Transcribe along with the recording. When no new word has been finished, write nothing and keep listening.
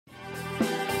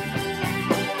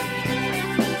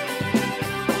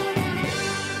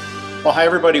Well, hi,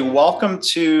 everybody. Welcome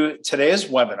to today's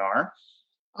webinar.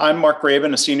 I'm Mark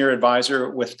Graban, a senior advisor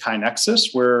with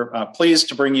KaiNexus. We're pleased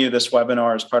to bring you this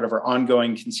webinar as part of our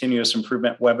ongoing continuous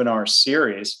improvement webinar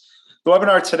series. The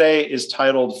webinar today is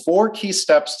titled 4 Key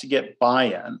Steps to Get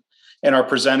Buy-in. And our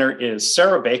presenter is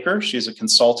Sarah Baker. She's a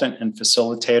consultant and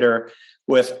facilitator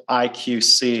with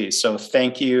IQC. So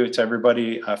thank you to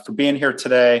everybody for being here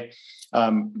today.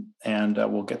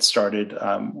 We'll get started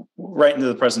right into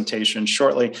the presentation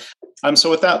shortly.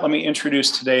 So with that, let me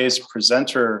introduce today's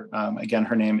presenter. Again,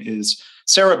 her name is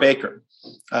Sarah Baker.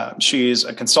 She's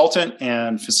a consultant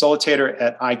and facilitator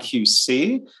at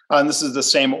IQC. And this is the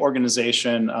same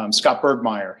organization. Scott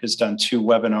Bergmeyer has done 2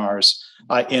 webinars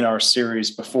in our series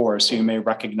before, so you may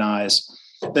recognize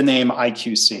the name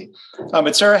IQC.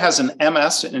 But Sarah has an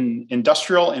MS in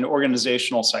Industrial and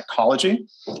Organizational Psychology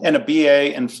and a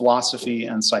BA in Philosophy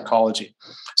and Psychology.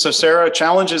 So Sarah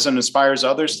challenges and inspires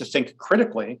others to think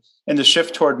critically and to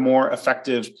shift toward more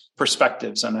effective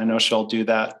perspectives. And I know she'll do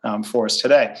that for us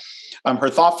today. Her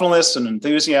thoughtfulness and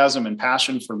enthusiasm and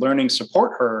passion for learning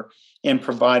support her in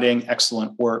providing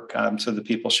excellent work to the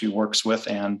people she works with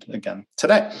and again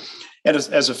today. And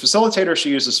as a facilitator, she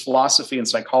uses philosophy and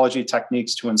psychology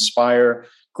techniques to inspire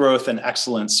growth and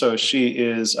excellence. So she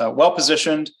is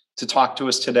well-positioned to talk to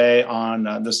us today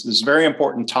on this very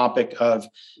important topic of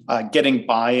getting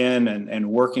buy-in and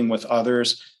working with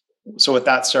others. So with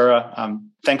that, Sarah,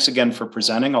 thanks again for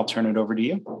presenting. I'll turn it over to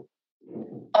you.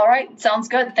 All right, sounds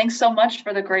good. Thanks so much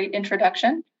for the great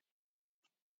introduction.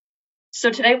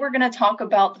 So today we're going to talk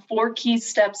about the 4 key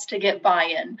steps to get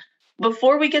buy-in.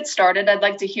 Before we get started, I'd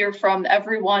like to hear from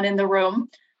everyone in the room.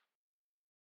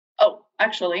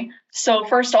 So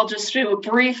first I'll just do a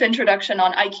brief introduction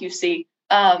on IQC.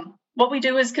 What we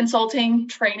do is consulting,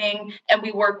 training, and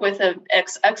we work with an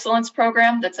excellence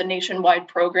program that's a nationwide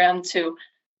program to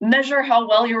measure how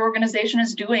well your organization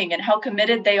is doing and how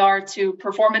committed they are to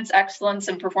performance excellence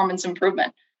and performance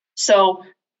improvement. So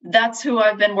that's who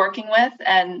I've been working with,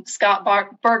 and Scott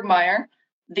Bergmeyer,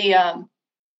 the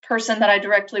person that I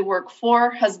directly work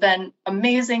for, has been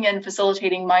amazing in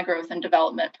facilitating my growth and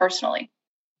development personally.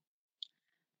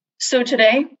 So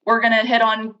today we're going to hit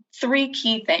on 3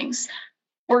 key things.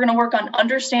 We're going to work on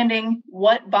understanding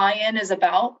what buy-in is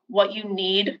about, what you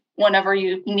need whenever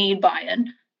you need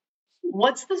buy-in.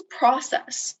 What's the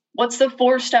process? What's the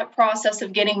 4-step process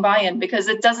of getting buy-in? Because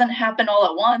it doesn't happen all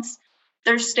at once.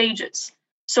 There's stages.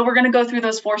 So we're going to go through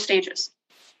those 4 stages.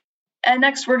 And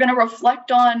next, we're going to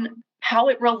reflect on how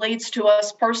it relates to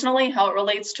us personally, how it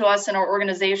relates to us in our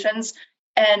organizations,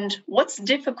 and what's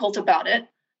difficult about it.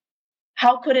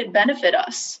 How could it benefit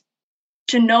us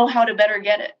to know how to better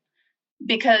get it?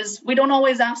 Because we don't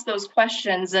always ask those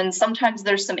questions, and sometimes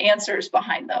there's some answers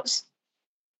behind those.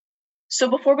 So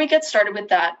before we get started with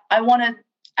that, I want to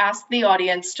ask the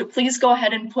audience to please go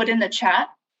ahead and put in the chat,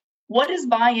 what is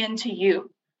buy-in to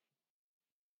you?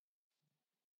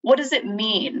 What does it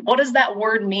mean? What does that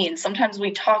word mean? Sometimes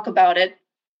we talk about it.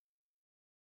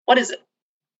 What is it?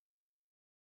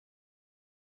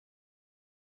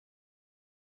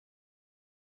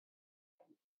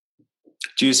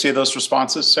 Do you see those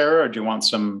responses, Sarah, or do you want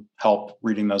some help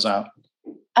reading those out?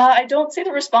 I don't see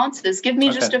the responses. Give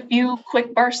me just a few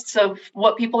quick bursts of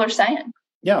what people are saying.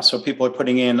 Yeah, so people are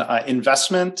putting in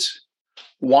investment,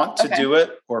 want to do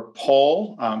it, or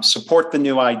pull, support the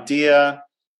new idea,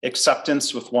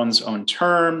 acceptance with one's own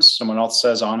terms. Someone else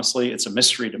says, honestly, it's a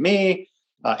mystery to me.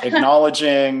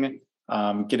 Acknowledging,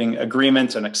 getting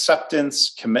agreement and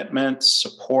acceptance, commitment,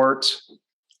 support,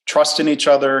 trust in each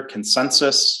other,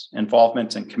 consensus,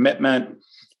 involvement and commitment,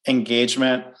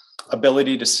 engagement,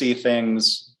 ability to see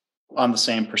things on the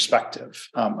same perspective.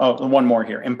 One more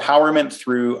here, empowerment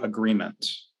through agreement.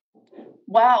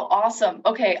 Wow, awesome.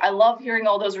 Okay, I love hearing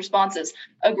all those responses.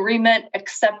 Agreement,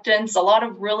 acceptance, a lot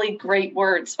of really great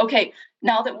words. Okay,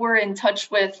 now that we're in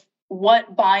touch with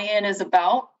what buy-in is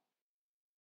about,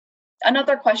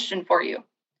 another question for you.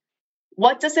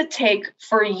 What does it take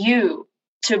for you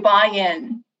to buy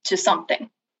in to something?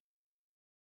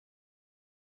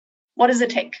 What does it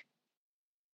take?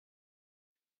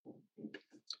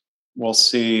 We'll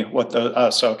see what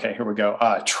here we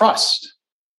go. Trust.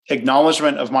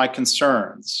 Acknowledgement of my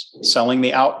concerns, selling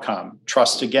the outcome,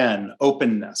 trust again,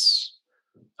 openness,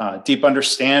 deep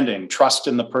understanding, trust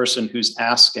in the person who's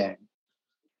asking.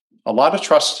 A lot of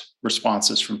trust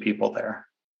responses from people there.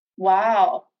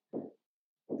 Wow,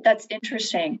 that's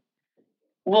interesting.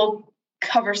 We'll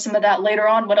cover some of that later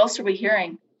on. What else are we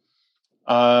hearing?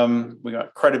 We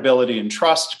got credibility and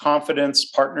trust, confidence,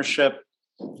 partnership,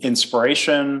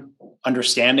 inspiration,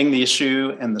 understanding the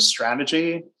issue and the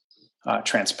strategy,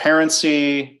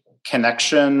 transparency,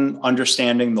 connection,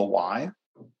 understanding the why.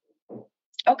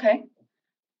 Okay,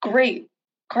 great.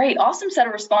 Great. Awesome set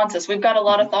of responses. We've got a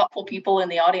lot of thoughtful people in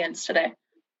the audience today.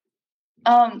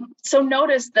 So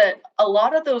notice that a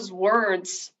lot of those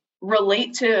words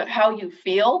relate to how you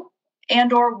feel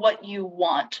and or what you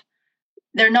want.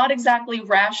 They're not exactly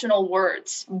rational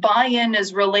words. Buy-in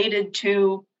is related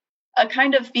to a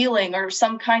kind of feeling or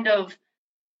some kind of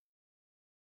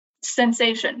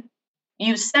sensation.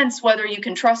 You sense whether you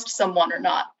can trust someone or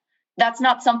not. That's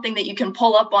not something that you can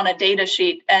pull up on a data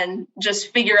sheet and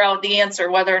just figure out the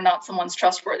answer whether or not someone's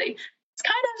trustworthy. It's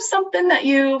kind of something that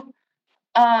you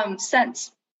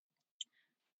sense.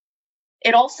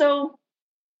 It also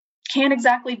can't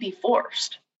exactly be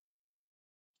forced.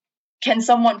 Can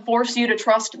someone force you to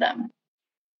trust them?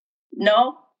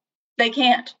 No, they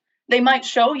can't. They might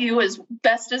show you as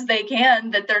best as they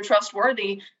can that they're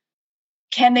trustworthy.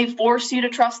 Can they force you to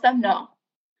trust them? No.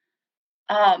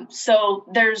 So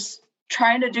there's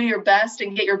trying to do your best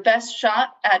and get your best shot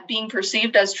at being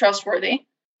perceived as trustworthy.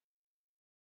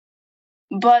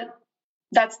 But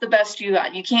that's the best you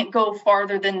got. You can't go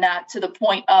farther than that to the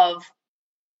point of,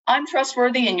 I'm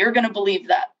trustworthy and you're going to believe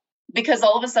that, because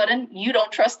all of a sudden you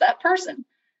don't trust that person.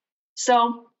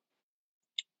 So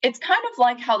it's kind of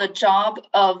like how the job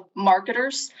of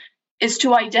marketers is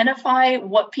to identify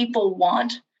what people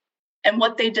want and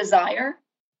what they desire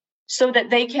so that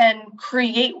they can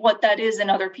create what that is in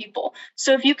other people.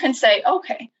 So if you can say,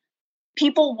 okay,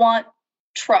 people want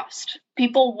trust.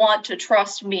 People want to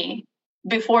trust me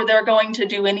before they're going to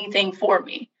do anything for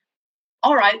me.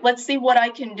 All right, let's see what I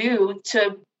can do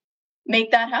to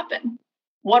make that happen.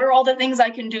 What are all the things I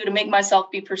can do to make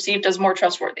myself be perceived as more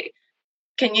trustworthy?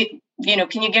 Can you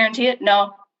guarantee it?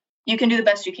 No, you can do the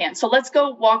best you can. So let's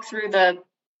go walk through the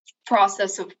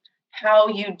process of how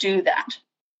you do that.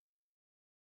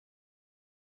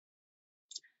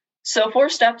 So 4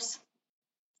 steps.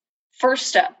 First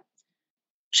step,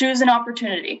 choose an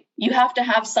opportunity. You have to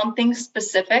have something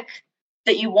specific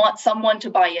that you want someone to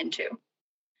buy into.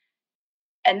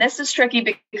 And this is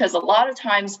tricky because a lot of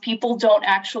times people don't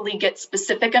actually get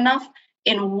specific enough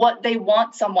in what they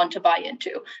want someone to buy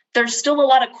into. There's still a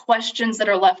lot of questions that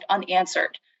are left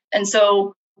unanswered. And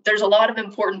so there's a lot of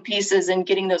important pieces in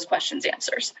getting those questions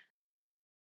answers.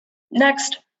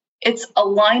 Next, it's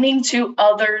aligning to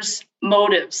others'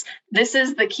 motives. This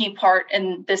is the key part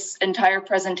in this entire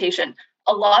presentation.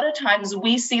 A lot of times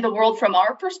we see the world from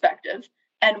our perspective,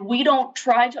 and we don't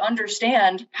try to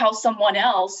understand how someone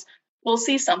else will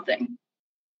see something.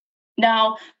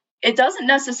 Now, it doesn't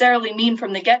necessarily mean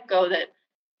from the get-go that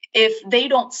if they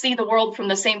don't see the world from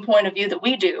the same point of view that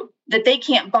we do, that they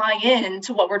can't buy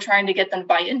into what we're trying to get them to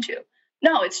buy into.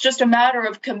 No, it's just a matter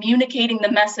of communicating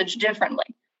the message differently.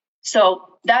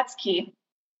 So that's key.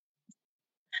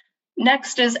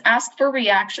 Next is ask for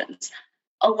reactions.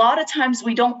 A lot of times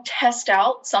we don't test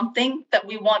out something that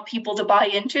we want people to buy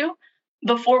into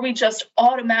before we just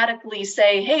automatically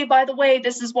say, hey, by the way,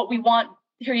 this is what we want.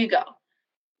 Here you go.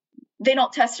 They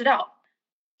don't test it out.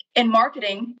 In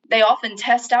marketing, they often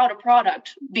test out a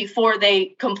product before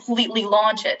they completely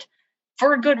launch it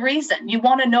for a good reason. You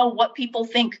want to know what people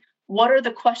think. What are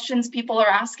the questions people are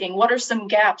asking? What are some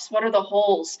gaps? What are the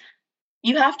holes?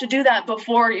 You have to do that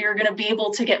before you're going to be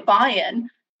able to get buy-in,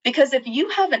 because if you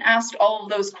haven't asked all of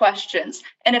those questions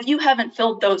and if you haven't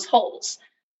filled those holes,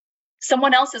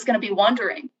 someone else is going to be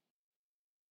wondering,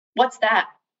 what's that?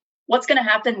 What's going to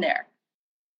happen there?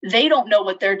 They don't know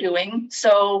what they're doing.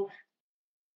 So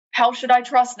how should I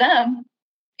trust them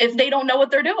if they don't know what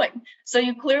they're doing? So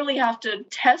you clearly have to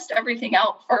test everything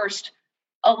out first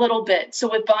a little bit.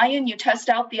 So with buy-in, you test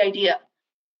out the idea.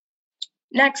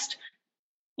 Next,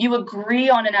 you agree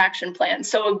on an action plan.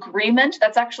 So agreement,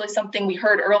 that's actually something we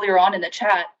heard earlier on in the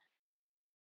chat.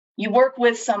 You work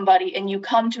with somebody and you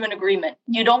come to an agreement.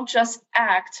 You don't just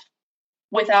act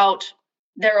without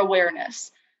their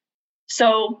awareness.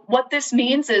 So what this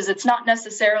means is it's not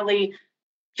necessarily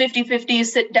 50-50,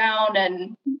 sit down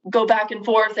and go back and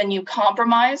forth and you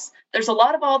compromise. There's a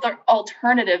lot of other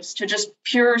alternatives to just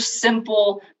pure,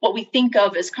 simple, what we think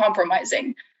of as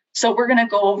compromising. So we're going to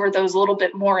go over those a little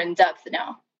bit more in depth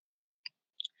now.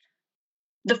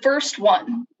 The first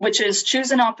one, which is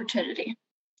choose an opportunity.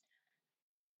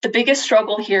 The biggest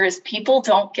struggle here is people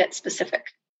don't get specific.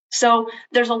 So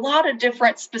there's a lot of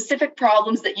different specific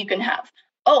problems that you can have.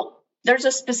 Oh, there's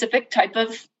a specific type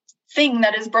of thing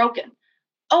that is broken.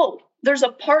 Oh, there's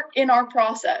a part in our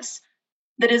process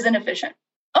that is inefficient.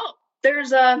 Oh,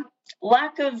 there's a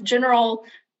lack of general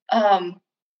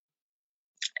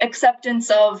acceptance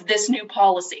of this new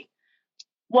policy.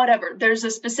 Whatever, there's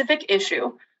a specific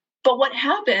issue. But what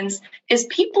happens is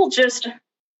people just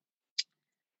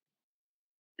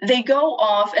they go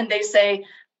off and they say,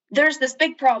 there's this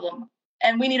big problem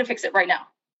and we need to fix it right now.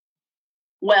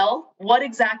 Well, what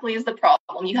exactly is the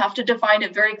problem? You have to define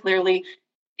it very clearly.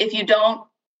 If you don't,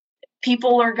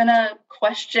 people are going to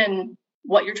question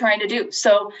what you're trying to do.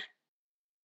 So,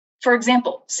 for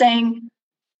example, saying,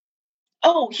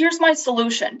 oh, here's my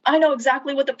solution. I know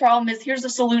exactly what the problem is. Here's the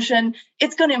solution.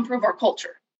 It's going to improve our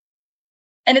culture.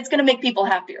 And it's going to make people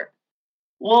happier.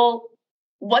 Well,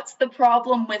 what's the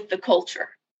problem with the culture?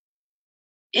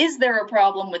 Is there a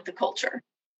problem with the culture?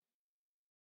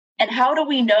 And how do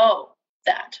we know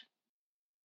that?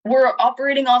 We're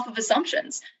operating off of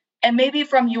assumptions. And maybe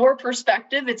from your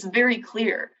perspective, it's very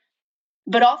clear.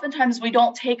 But oftentimes we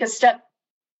don't take a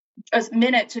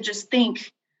minute to just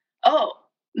think, oh,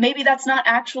 maybe that's not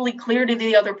actually clear to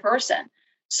the other person.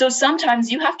 So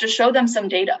sometimes you have to show them some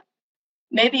data.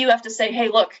 Maybe you have to say, hey,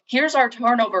 look, here's our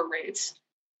turnover rates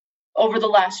over the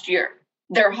last year.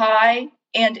 They're high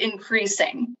and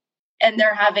increasing, and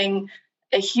they're having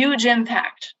a huge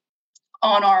impact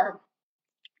on our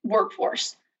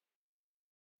workforce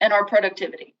and our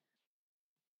productivity.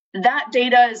 That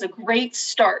data is a great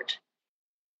start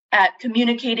at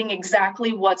communicating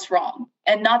exactly what's wrong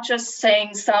and not just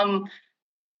saying some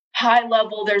high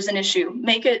level, there's an issue.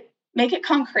 Make it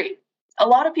concrete. A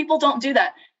lot of people don't do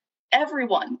that.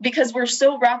 Everyone, because we're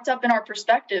so wrapped up in our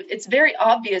perspective, it's very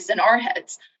obvious in our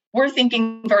heads. We're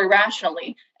thinking very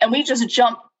rationally, and we just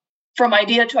jump from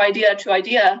idea to idea to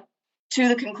idea to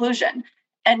the conclusion.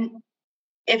 And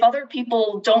if other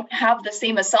people don't have the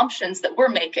same assumptions that we're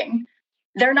making,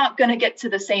 they're not going to get to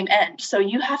the same end. So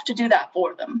you have to do that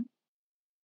for them.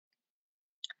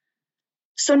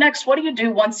 So next, what do you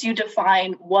do once you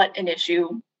define what an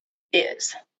issue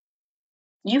is?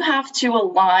 You have to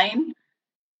align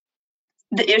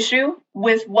the issue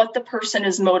with what the person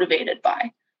is motivated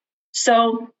by.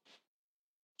 So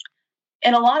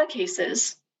in a lot of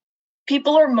cases,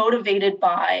 people are motivated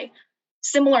by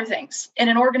similar things. In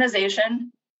an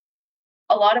organization,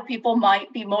 a lot of people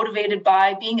might be motivated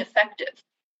by being effective.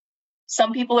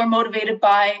 Some people are motivated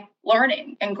by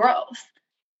learning and growth.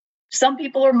 Some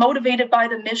people are motivated by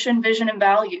the mission, vision, and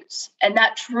values. And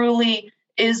that truly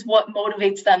is what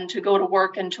motivates them to go to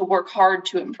work and to work hard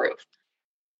to improve.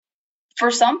 For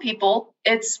some people,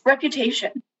 it's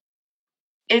reputation.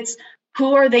 It's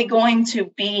who are they going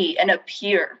to be and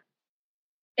appear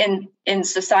in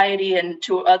society and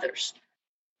to others.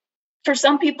 For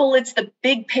some people, it's the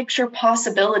big picture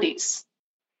possibilities.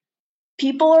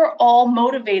 People are all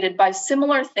motivated by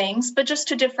similar things, but just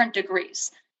to different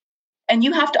degrees. And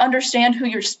you have to understand who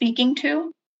you're speaking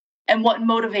to and what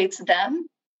motivates them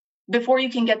before you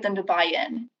can get them to buy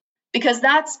in. Because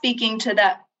that's speaking to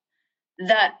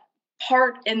that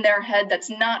part in their head that's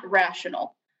not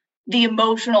rational, the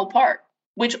emotional part,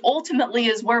 which ultimately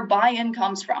is where buy-in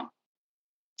comes from.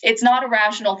 It's not a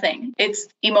rational thing, it's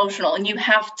emotional, and you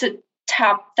have to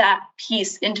tap that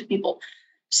piece into people.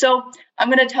 So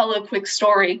I'm going to tell a quick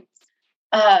story.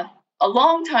 A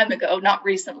long time ago, not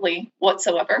recently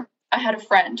whatsoever, I had a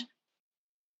friend,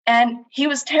 and he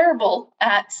was terrible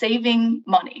at saving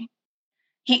money.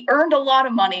 He earned a lot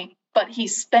of money, but he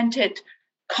spent it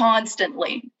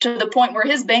constantly to the point where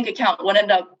his bank account would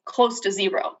end up close to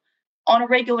zero on a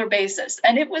regular basis.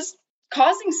 And it was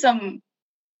causing some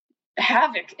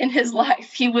havoc in his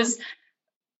life. He was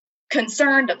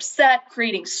concerned, upset,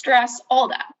 creating stress, all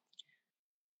that.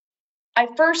 I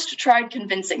first tried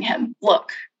convincing him,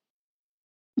 look,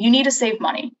 you need to save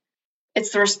money.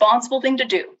 It's the responsible thing to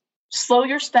do. Slow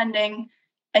your spending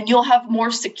and you'll have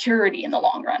more security in the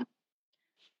long run.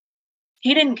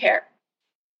 He didn't care.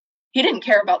 He didn't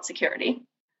care about security.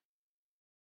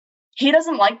 He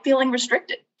doesn't like feeling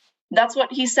restricted. That's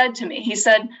what he said to me. He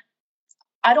said,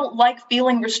 I don't like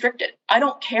feeling restricted. I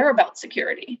don't care about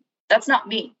security. That's not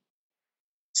me.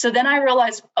 So then I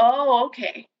realized, oh,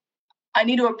 okay, I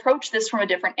need to approach this from a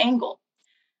different angle.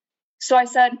 So I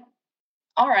said,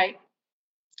 all right,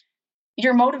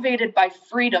 you're motivated by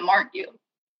freedom, aren't you?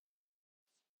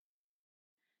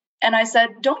 And I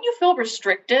said, don't you feel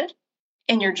restricted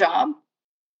in your job?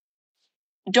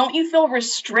 Don't you feel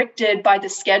restricted by the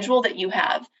schedule that you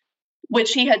have,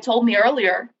 which he had told me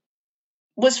earlier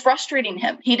was frustrating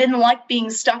him? He didn't like being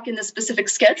stuck in the specific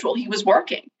schedule he was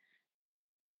working.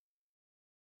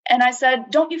 And I said,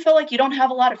 don't you feel like you don't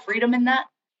have a lot of freedom in that?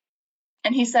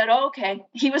 And he said, oh, okay.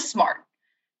 He was smart.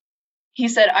 He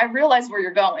said, I realize where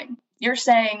you're going. You're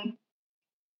saying,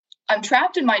 I'm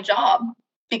trapped in my job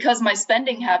because my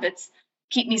spending habits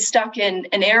keep me stuck in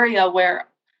an area where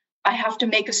I have to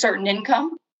make a certain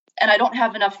income and I don't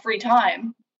have enough free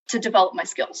time to develop my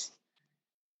skills.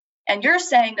 And you're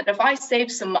saying that if I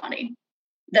save some money,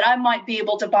 that I might be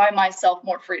able to buy myself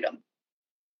more freedom.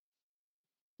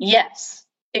 Yes,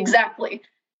 exactly.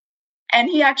 And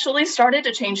he actually started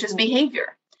to change his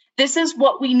behavior. This is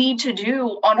what we need to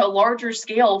do on a larger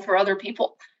scale for other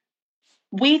people.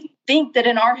 We think that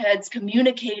in our heads,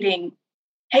 communicating,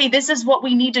 hey, this is what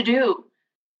we need to do.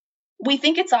 We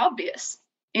think it's obvious.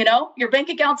 You know, your bank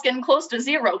account's getting close to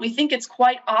zero. We think it's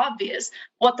quite obvious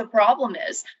what the problem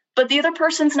is, but the other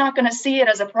person's not going to see it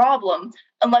as a problem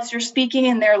unless you're speaking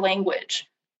in their language.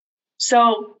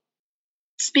 So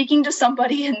speaking to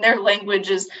somebody in their language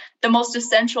is the most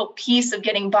essential piece of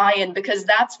getting buy-in, because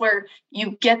that's where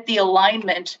you get the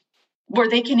alignment where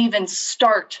they can even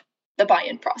start the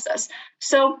buy-in process.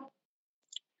 So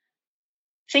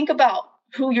think about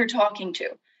who you're talking to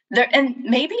there, and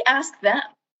maybe ask them.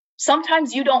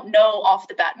 Sometimes you don't know off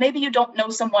the bat. Maybe you don't know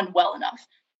someone well enough.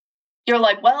 You're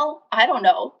like, well, I don't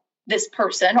know this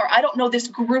person, or I don't know this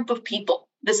group of people,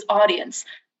 this audience.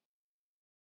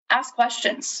 Ask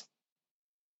questions.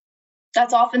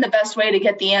 That's often the best way to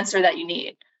get the answer that you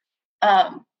need.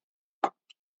 That's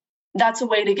a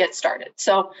way to get started.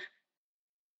 So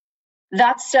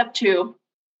that's step 2,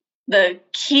 the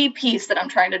key piece that I'm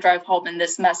trying to drive home in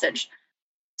this message.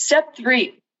 Step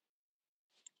 3,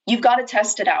 you've got to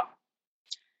test it out.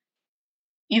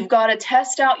 You've got to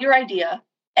test out your idea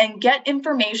and get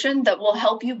information that will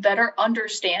help you better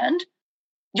understand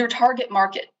your target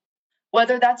market,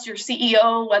 whether that's your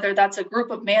CEO, whether that's a group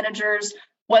of managers,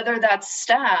 whether that's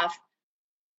staff.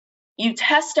 You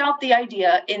test out the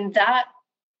idea in that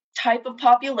type of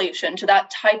population, to that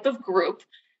type of group,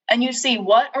 and you see,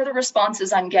 what are the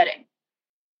responses I'm getting?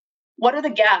 What are the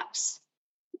gaps?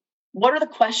 What are the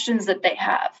questions that they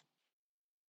have?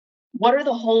 What are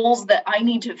the holes that I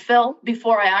need to fill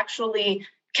before I actually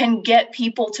can get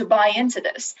people to buy into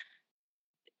this?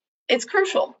 It's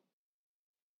crucial.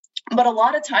 But a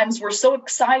lot of times we're so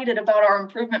excited about our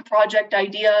improvement project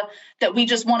idea that we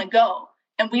just want to go,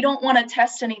 and we don't want to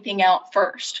test anything out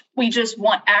first. We just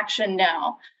want action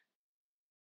now.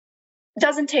 It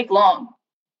doesn't take long.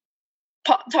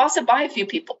 Toss it by a few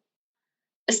people,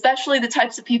 especially the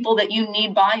types of people that you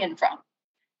need buy-in from.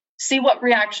 See what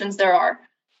reactions there are.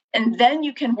 And then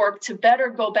you can work to better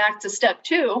go back to step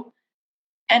 2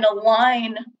 and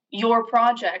align your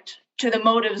project to the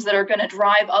motives that are going to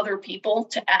drive other people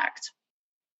to act.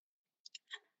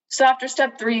 So after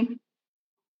step 3,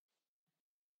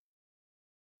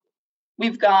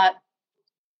 we've got,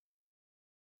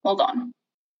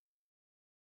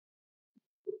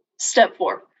 step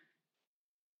 4.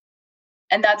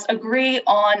 And that's agree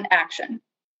on action.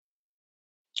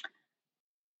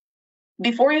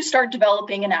 Before you start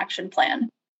developing an action plan,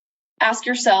 ask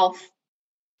yourself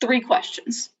 3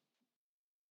 questions.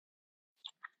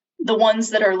 The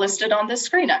ones that are listed on this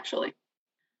screen, actually.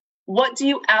 What do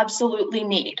you absolutely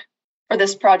need for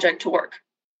this project to work?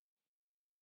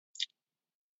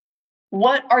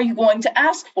 What are you going to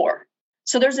ask for?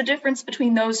 So there's a difference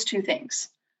between those 2 things.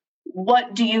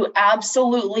 What do you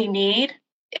absolutely need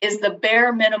is the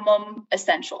bare minimum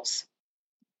essentials.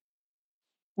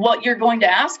 What you're going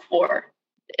to ask for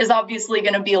is obviously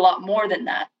going to be a lot more than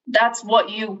that. That's what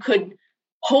you could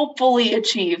hopefully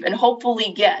achieve and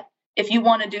hopefully get if you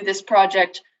want to do this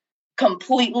project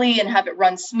completely and have it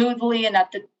run smoothly and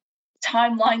at the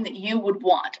timeline that you would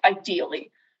want,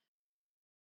 ideally.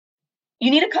 You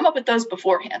need to come up with those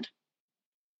beforehand.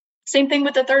 Same thing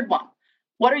with the third one.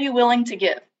 What are you willing to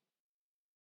give?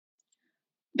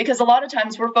 Because a lot of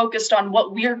times we're focused on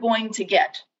what we're going to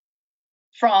get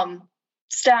from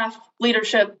staff,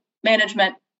 leadership,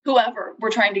 management, whoever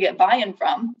we're trying to get buy-in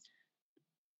from.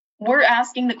 We're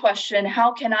asking the question,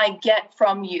 how can I get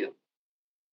from you?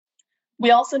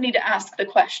 We also need to ask the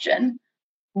question,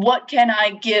 what can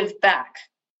I give back?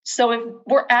 So if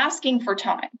we're asking for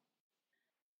time,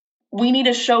 we need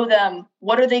to show them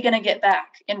what are they going to get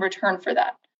back in return for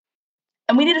that.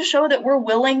 And we need to show that we're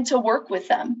willing to work with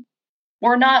them.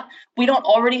 We don't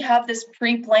already have this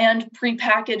pre-planned,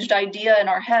 pre-packaged idea in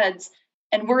our heads,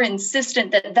 and we're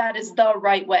insistent that that is the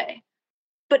right way.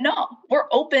 But no, we're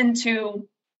open to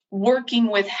working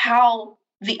with how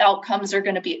the outcomes are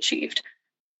going to be achieved.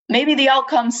 Maybe the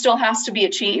outcome still has to be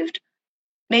achieved,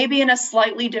 maybe in a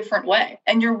slightly different way,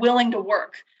 and you're willing to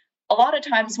work. A lot of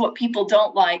times what people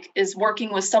don't like is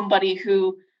working with somebody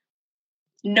who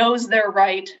knows they're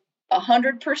right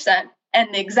 100%,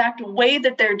 and the exact way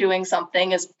that they're doing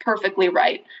something is perfectly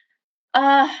right.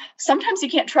 Sometimes you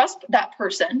can't trust that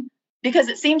person because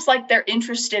it seems like they're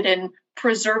interested in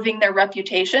preserving their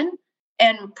reputation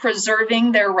and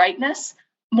preserving their rightness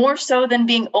more so than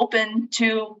being open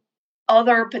to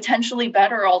other potentially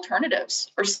better alternatives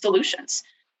or solutions.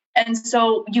 And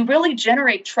so you really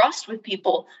generate trust with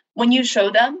people when you show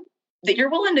them that you're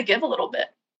willing to give a little bit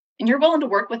and you're willing to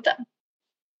work with them.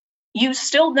 You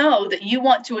still know that you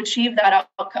want to achieve that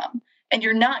outcome and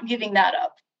you're not giving that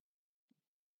up.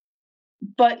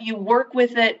 But you work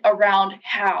with it around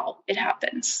how it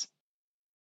happens.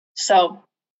 So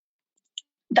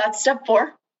that's step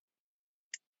 4.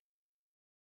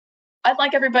 I'd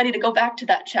like everybody to go back to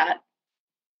that chat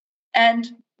and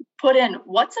put in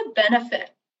what's a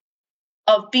benefit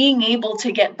of being able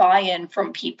to get buy-in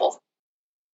from people.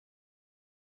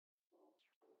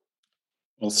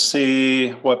 We'll see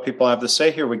what people have to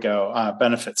say. Here we go.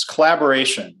 Benefits: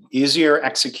 collaboration, easier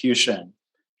execution,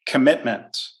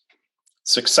 commitment,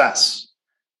 success,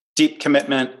 deep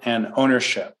commitment and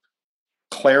ownership,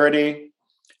 clarity,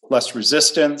 less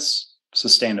resistance,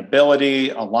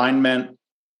 sustainability, alignment,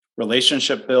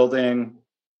 relationship building,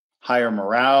 higher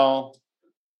morale,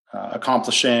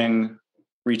 accomplishing,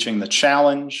 reaching the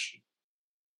challenge,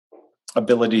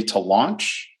 ability to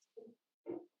launch.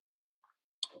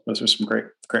 Those are some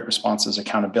great responses.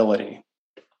 Accountability.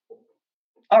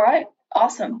 All right.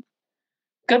 Awesome.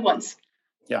 Good ones.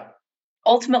 Yeah.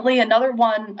 Ultimately, another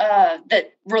one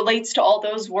that relates to all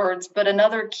those words, but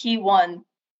another key one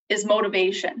is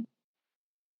motivation.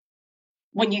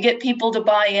 When you get people to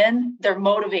buy in, they're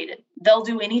motivated. They'll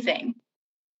do anything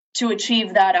to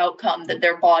achieve that outcome that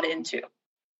they're bought into.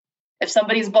 If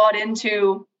somebody's bought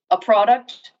into a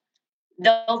product,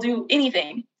 they'll do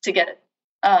anything to get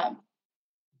it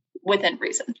within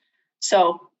reason.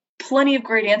 So plenty of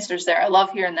great answers there. I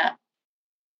love hearing that.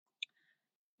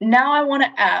 Now I want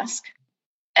to ask,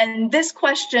 and this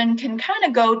question can kind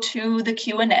of go to the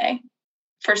Q&A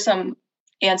for some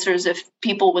answers if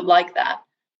people would like that.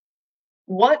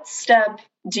 What step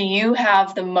do you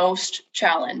have the most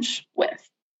challenge with?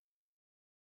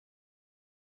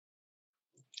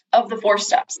 Of the 4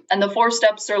 steps. And the 4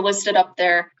 steps are listed up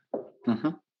there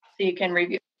so you can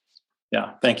review.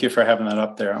 Yeah, thank you for having that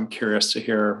up there. I'm curious to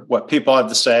hear what people have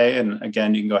to say. And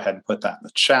again, you can go ahead and put that in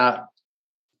the chat.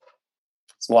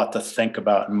 It's a lot to think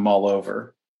about and mull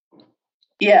over.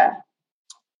 Yeah.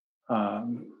 So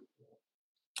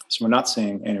we're not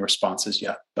seeing any responses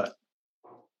yet, but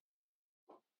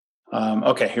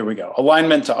okay, here we go.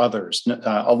 Alignment to others.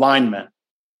 Alignment.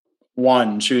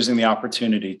 1, choosing the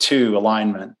opportunity. 2,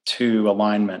 alignment. 2,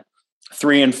 alignment.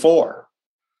 3 and 4,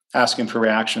 asking for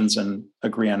reactions and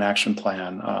agree on action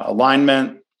plan.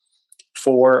 Alignment.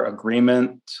 4,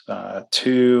 agreement.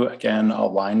 2, again,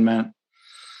 alignment.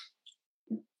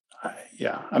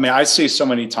 Yeah, I mean, I see so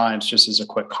many times, just as a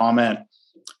quick comment,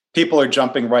 people are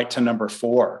jumping right to number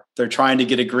 4. They're trying to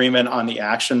get agreement on the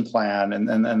action plan.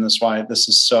 And that's why this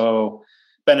is so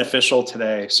beneficial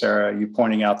today, Sarah, you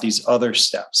pointing out these other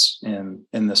steps in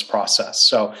this process.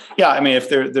 So yeah, I mean, if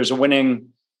there's a winning,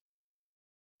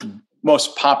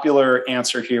 most popular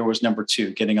answer here was number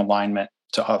 2, getting alignment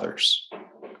to others.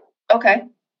 Okay.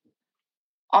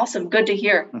 Awesome. Good to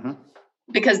hear.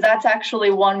 Because that's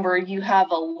actually one where you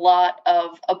have a lot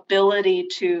of ability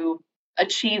to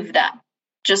achieve that.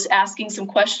 Just asking some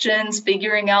questions,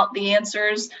 figuring out the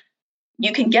answers,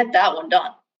 you can get that one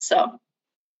done. So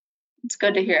it's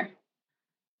good to hear.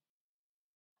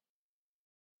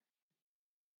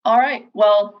 All right.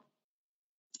 Well,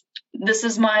 this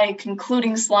is my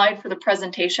concluding slide for the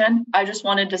presentation. I just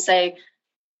wanted to say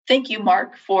thank you,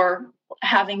 Mark, for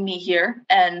having me here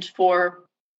and for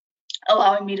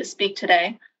allowing me to speak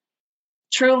today.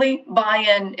 Truly,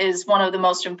 buy-in is one of the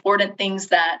most important things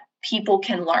that people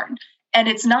can learn. And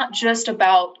it's not just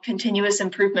about continuous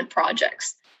improvement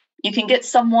projects. You can get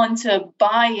someone to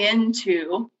buy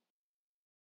into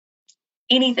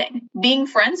anything, being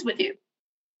friends with you.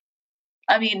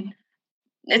 I mean,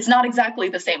 it's not exactly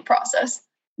the same process,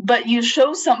 but you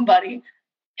show somebody,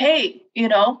 hey,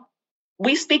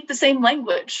 we speak the same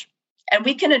language and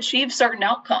we can achieve certain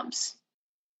outcomes.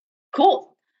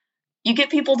 Cool. You get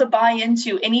people to buy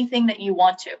into anything that you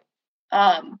want to.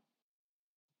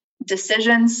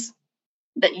 Decisions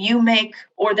that you make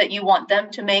or that you want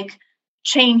them to make,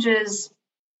 changes,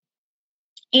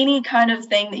 any kind of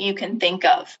thing that you can think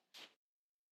of.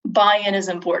 Buy-in is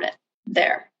important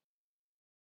there.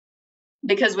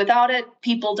 Because without it,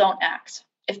 people don't act.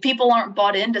 If people aren't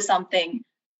bought into something,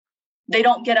 they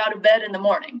don't get out of bed in the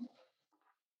morning.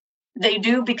 They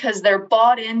do because they're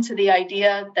bought into the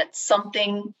idea that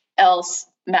something else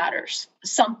matters.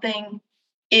 Something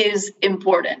is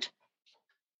important.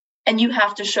 And you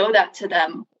have to show that to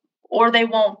them or they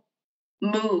won't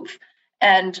move.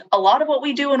 And a lot of what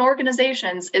we do in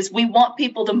organizations is we want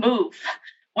people to move.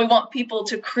 We want people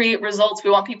to create results. We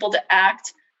want people to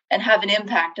act and have an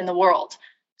impact in the world.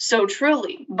 So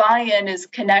truly, buy-in is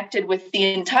connected with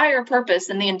the entire purpose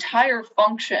and the entire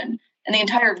function and the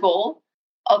entire goal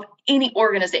of any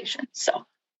organization. So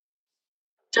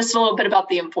just a little bit about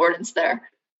the importance there.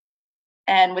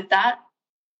 And with that,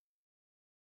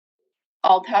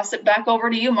 I'll pass it back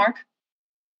over to you, Mark.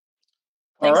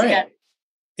 Thanks All right. again.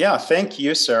 Yeah, thank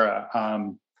you, Sarah.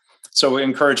 So we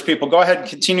encourage people, go ahead and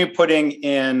continue putting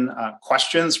in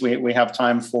questions. We have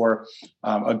time for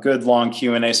a good long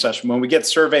Q&A session. When we get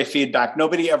survey feedback,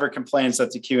 nobody ever complains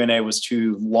that the Q&A was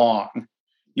too long.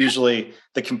 Usually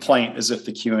the complaint is if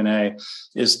the Q&A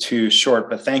is too short,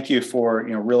 but thank you for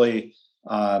really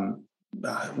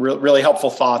helpful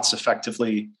thoughts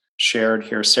effectively shared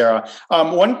here, Sarah.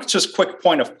 One just quick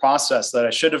point of process that I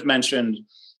should have mentioned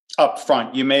up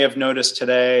front. You may have noticed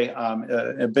today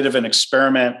a bit of an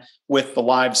experiment with the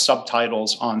live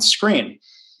subtitles on screen.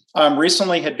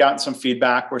 Recently had gotten some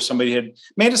feedback where somebody had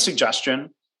made a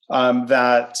suggestion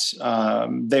that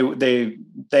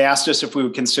they asked us if we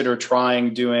would consider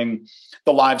trying doing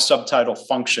the live subtitle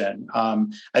function.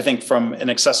 I think from an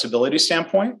accessibility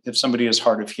standpoint, if somebody is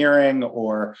hard of hearing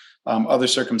or other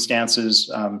circumstances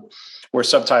where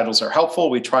subtitles are helpful,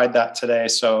 we tried that today.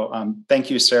 So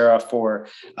thank you, Sarah, for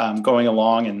going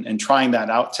along and trying that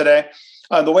out today.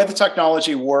 The way the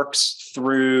technology works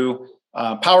through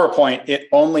PowerPoint, it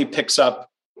only picks up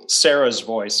Sarah's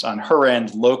voice on her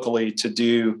end locally to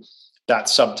do that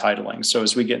subtitling. So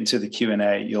as we get into the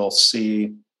Q&A, you'll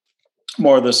see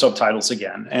more of the subtitles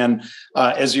again. And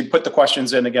as you put the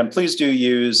questions in again, please do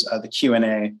use the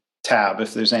Q&A tab.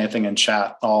 If there's anything in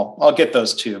chat, I'll get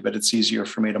those too, but it's easier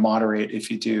for me to moderate if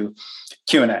you do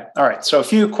Q&A. All right, so a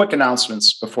few quick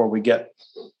announcements before we get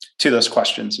to those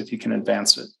questions, if you can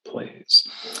advance it, please.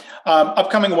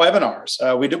 Upcoming webinars.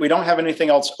 We don't have anything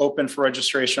else open for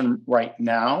registration right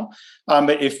now,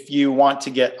 but if you want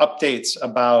to get updates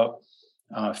about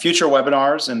future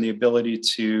webinars and the ability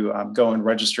to go and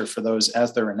register for those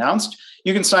as they're announced,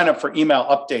 you can sign up for email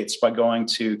updates by going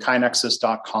to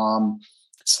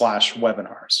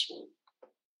kinexus.com/webinars.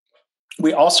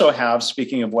 We also have,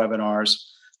 speaking of webinars,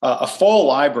 a full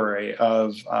library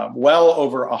of well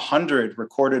over 100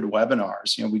 recorded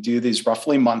webinars. We do these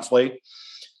roughly monthly.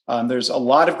 There's a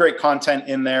lot of great content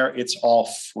in there. It's all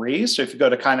free. So if you go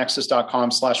to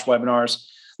kinexus.com/webinars,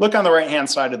 look on the right-hand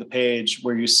side of the page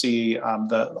where you see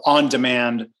the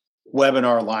on-demand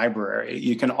webinar library.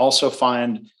 You can also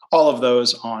find all of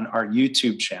those on our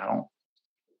YouTube channel.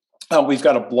 We've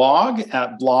got a blog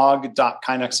at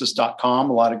blog.kinexus.com.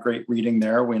 A lot of great reading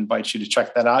there. We invite you to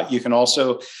check that out. You can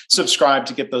also subscribe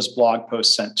to get those blog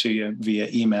posts sent to you via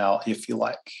email if you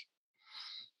like.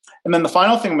 And then the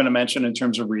final thing I'm going to mention in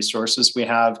terms of resources, we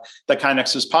have the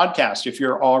KaiNexus podcast. If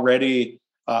you're already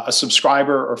a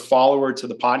subscriber or follower to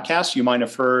the podcast, you might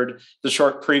have heard the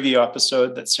short preview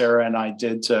episode that Sarah and I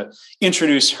did to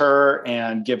introduce her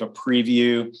and give a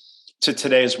preview to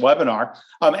today's webinar.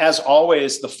 As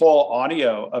always, the full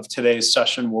audio of today's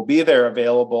session will be there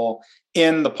available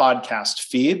in the podcast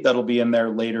feed. That'll be in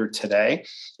there later today.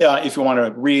 If you want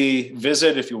to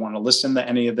revisit, if you want to listen to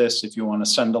any of this, if you want to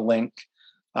send a link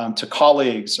to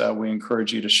colleagues, we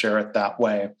encourage you to share it that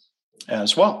way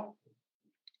as well.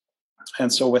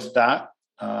 And so with that,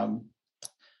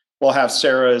 we'll have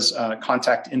Sarah's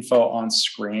contact info on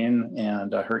screen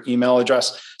and her email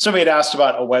address. Somebody had asked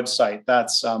about a website.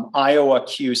 That's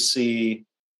iowaqc.org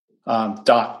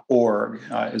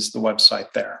is the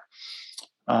website there.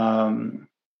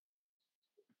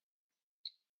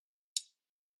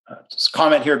 Just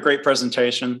comment here, great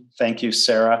presentation. Thank you,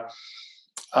 Sarah.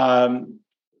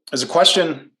 As a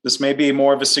question, this may be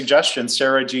more of a suggestion.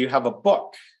 Sarah, do you have a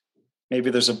book? Maybe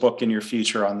there's a book in your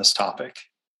future on this topic.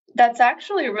 That's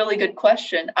actually a really good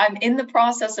question. I'm in the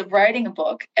process of writing a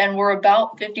book, and we're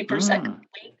about 50%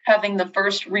 complete, having the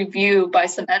first review by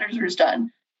some editors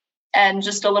done. And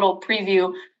just a little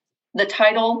preview, the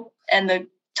title and the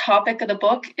topic of the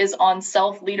book is on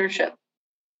self-leadership.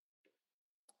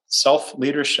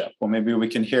 Self-leadership. Well, maybe we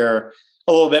can hear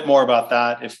a little bit more about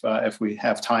that if we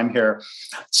have time here.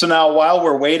 So now, while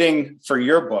we're waiting for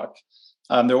your book,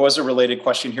 there was a related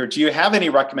question here. Do you have any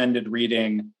recommended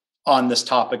reading on this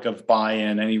topic of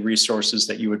buy-in, any resources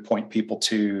that you would point people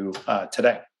to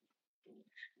today?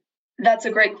 That's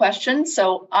a great question.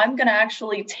 So I'm going to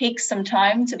actually take some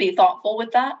time to be thoughtful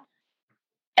with that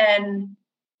and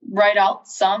write out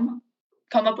some,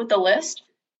 come up with a list.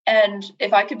 And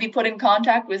if I could be put in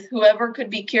contact with whoever could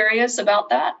be curious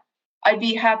about that, I'd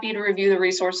be happy to review the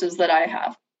resources that I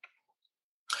have.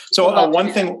 So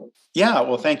one thing... Yeah,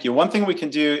 well, thank you. One thing we can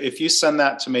do, if you send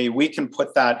that to me, we can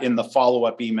put that in the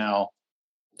follow-up email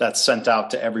that's sent out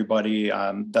to everybody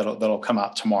that'll come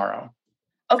out tomorrow.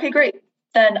 Okay, great.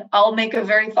 Then I'll make a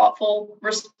very thoughtful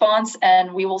response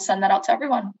and we will send that out to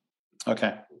everyone.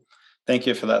 Okay. Thank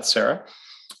you for that, Sarah.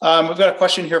 We've got a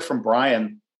question here from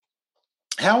Brian.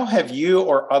 How have you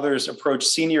or others approached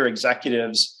senior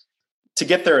executives to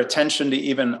get their attention to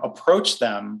even approach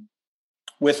them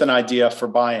with an idea for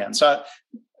buy-in? So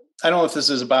I don't know if this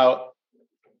is about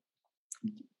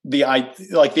the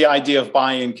idea of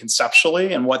buy-in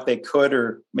conceptually and what they could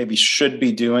or maybe should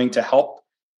be doing to help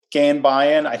gain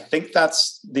buy-in. I think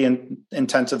that's the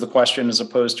intent of the question, as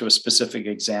opposed to a specific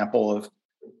example of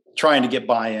trying to get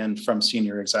buy-in from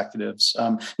senior executives.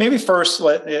 Maybe first,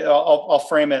 I'll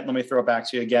frame it. Let me throw it back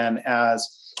to you again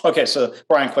as, okay, so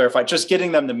Brian clarified, just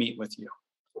getting them to meet with you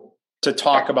to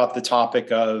talk about the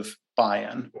topic of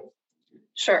buy-in.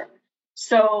 Sure.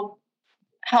 So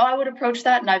how I would approach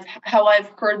that, and how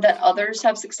I've heard that others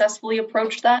have successfully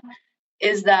approached that,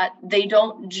 is that they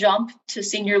don't jump to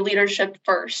senior leadership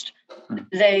first.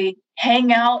 They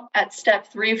hang out at step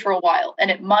 3 for a while,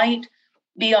 and it might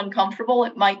be uncomfortable.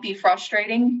 It might be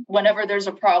frustrating whenever there's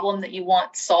a problem that you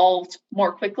want solved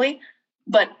more quickly,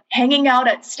 but hanging out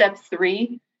at step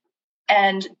 3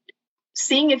 and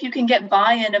seeing if you can get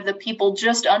buy-in of the people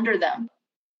just under them.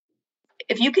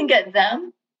 If you can get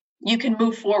them, you can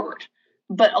move forward.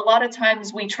 But a lot of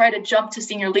times we try to jump to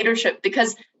senior leadership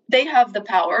because they have the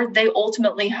power. They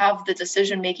ultimately have the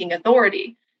decision-making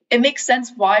authority. It makes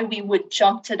sense why we would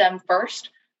jump to them first.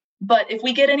 But if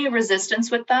we get any resistance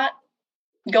with that,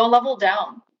 go level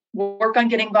down, work on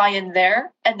getting buy-in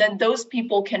there, and then those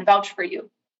people can vouch for you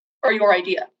or your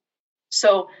idea.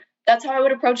 So that's how I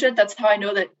would approach it. That's how I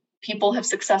know that people have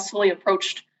successfully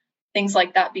approached things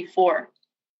like that before.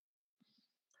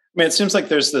 I mean, it seems like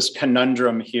there's this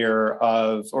conundrum here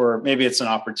of, or maybe it's an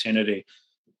opportunity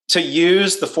to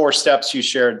use the 4 steps you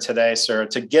shared today, Sarah,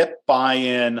 to get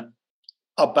buy-in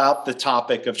about the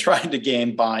topic of trying to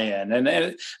gain buy-in. And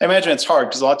I imagine it's hard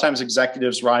because a lot of times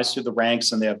executives rise through the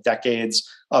ranks and they have decades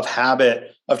of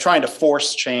habit of trying to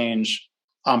force change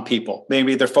on people.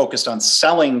 Maybe they're focused on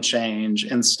selling change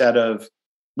instead of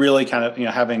really kind of,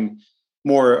 having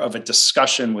more of a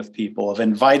discussion with people, of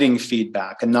inviting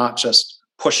feedback and not just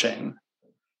pushing.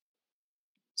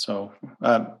 So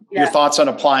your thoughts on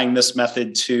applying this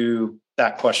method to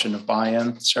that question of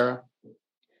buy-in, Sarah?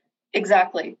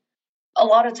 Exactly. A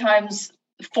lot of times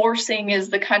forcing is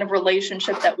the kind of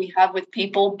relationship that we have with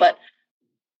people. But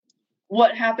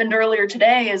what happened earlier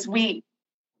today is we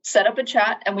set up a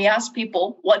chat and we asked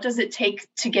people, what does it take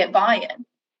to get buy-in?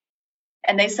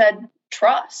 And they said,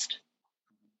 trust.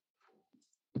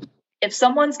 If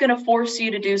someone's going to force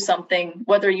you to do something,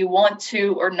 whether you want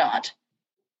to or not,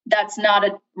 that's not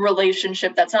a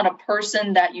relationship. That's not a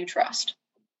person that you trust.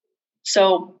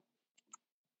 So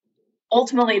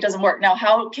ultimately, it doesn't work. Now,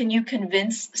 how can you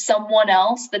convince someone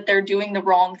else that they're doing the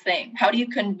wrong thing? How do you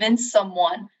convince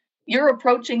someone you're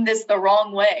approaching this the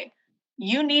wrong way?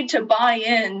 You need to buy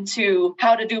into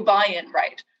how to do buy-in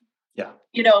right. Yeah.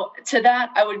 To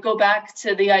that, I would go back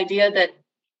to the idea that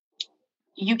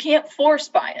you can't force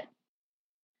buy-in.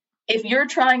 If you're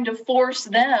trying to force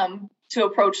them to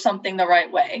approach something the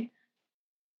right way,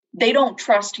 they don't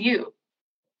trust you.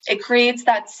 It creates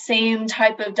that same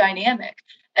type of dynamic.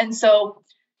 And so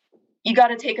you got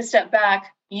to take a step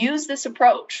back, use this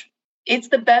approach. It's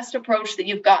the best approach that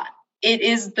you've got. It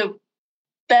is the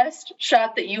best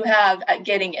shot that you have at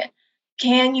getting it.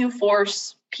 Can you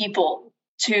force people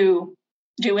to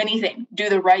do anything, do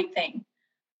the right thing?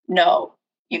 No,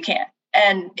 you can't.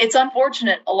 And it's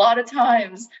unfortunate. A lot of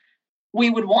times we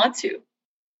would want to,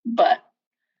 but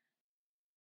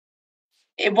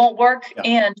it won't work.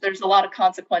 Yeah. And there's a lot of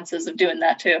consequences of doing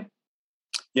that too.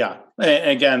 Yeah. And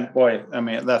again, boy, I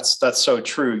mean, that's so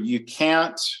true. You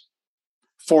can't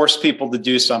force people to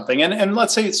do something. And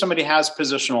let's say somebody has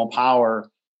positional power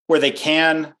where they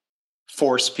can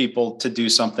force people to do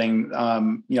something.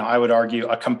 I would argue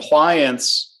a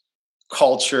compliance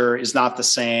culture is not the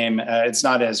same. It's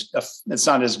not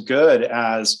as good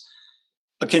as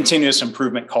a continuous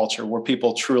improvement culture where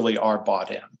people truly are bought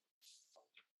in.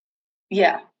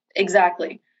 Yeah,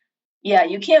 exactly. Yeah,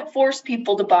 you can't force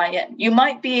people to buy in. You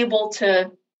might be able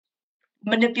to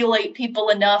manipulate people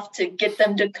enough to get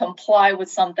them to comply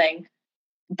with something,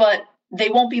 but they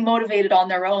won't be motivated on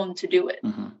their own to do it.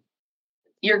 Mm-hmm.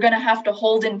 You're going to have to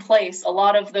hold in place a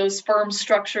lot of those firm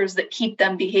structures that keep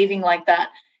them behaving like that.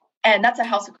 And that's a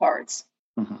house of cards.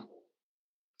 Mm-hmm.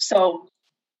 So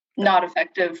not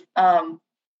effective.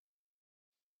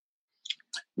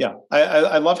 Yeah,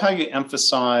 I love how you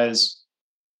emphasize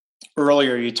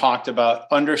earlier, you talked about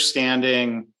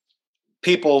understanding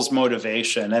people's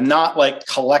motivation and not like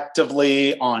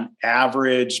collectively on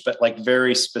average, but like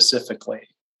very specifically.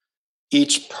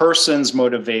 each person's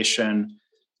motivation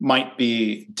might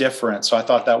be different. So I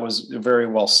thought that was very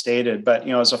well stated. But,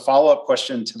 as a follow-up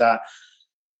question to that,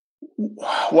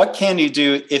 what can you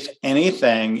do, if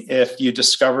anything, if you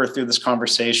discover through this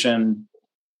conversation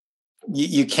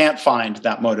you can't find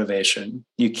that motivation,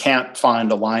 you can't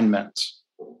find alignment?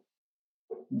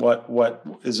 What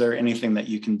is there anything that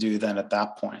you can do then at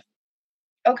that point?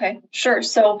 Okay, sure.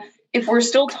 So if we're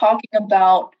still talking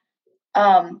about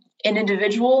an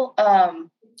individual,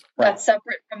 Right. that's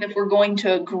separate from if we're going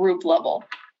to a group level.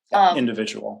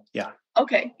 Individual, yeah.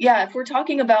 Okay, yeah. If we're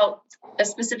talking about a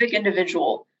specific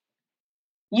individual,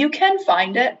 you can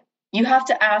find it. You have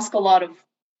to ask a lot of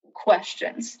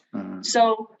questions. Mm-hmm.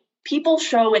 So people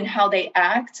show in how they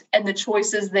act and the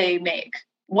choices they make,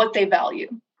 what they value,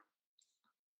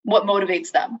 what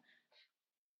motivates them.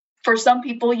 For some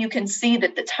people, you can see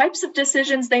that the types of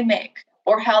decisions they make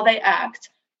or how they act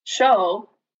show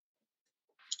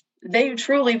they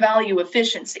truly value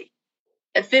efficiency.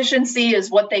 Efficiency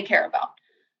is what they care about.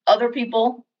 Other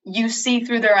people, you see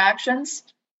through their actions,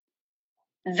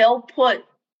 they'll put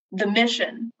the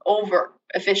mission over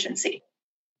efficiency.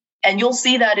 And you'll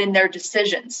see that in their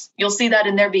decisions. You'll see that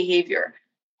in their behavior.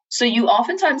 So you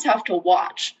oftentimes have to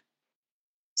watch.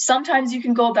 Sometimes you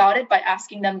can go about it by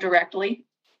asking them directly.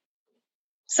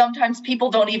 Sometimes people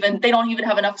don't even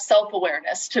have enough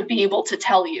self-awareness to be able to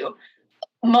tell you.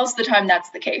 Most of the time that's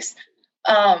the case.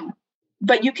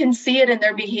 But you can see it in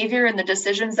their behavior and the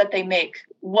decisions that they make,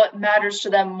 what matters to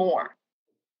them more.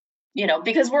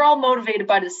 Because we're all motivated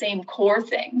by the same core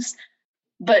things,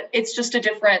 but it's just a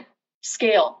different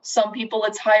scale. Some people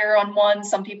it's higher on one,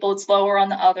 some people it's lower on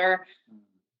the other.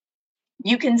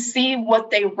 You can see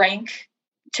what they rank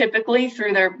typically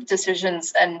through their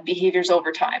decisions and behaviors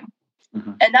over time.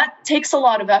 Mm-hmm. And that takes a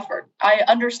lot of effort. I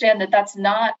understand that that's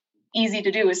not easy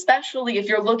to do, especially if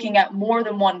you're looking at more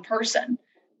than one person.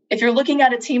 If you're looking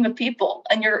at a team of people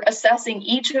and you're assessing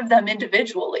each of them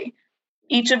individually,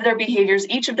 each of their behaviors,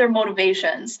 each of their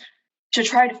motivations, to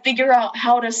try to figure out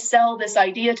how to sell this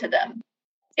idea to them,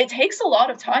 it takes a lot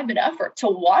of time and effort to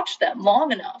watch them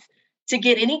long enough to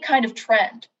get any kind of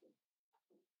trend.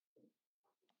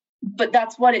 But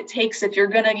that's what it takes if you're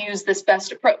going to use this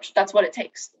best approach. That's what it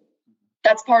takes.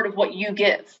 That's part of what you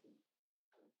give.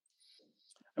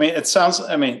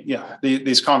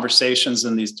 These conversations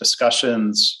and these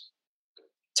discussions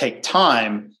take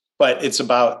time, but it's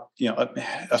about,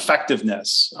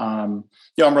 effectiveness. I'm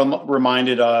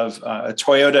reminded of a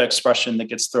Toyota expression that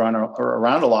gets thrown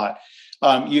around a lot.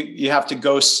 You have to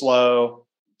go slow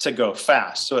to go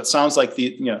fast. So it sounds like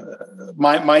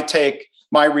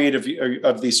my read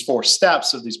of these 4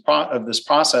 steps of this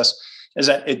process is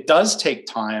that it does take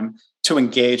time to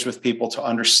engage with people, to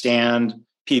understand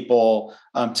people,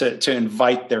 to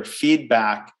invite their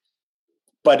feedback.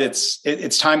 But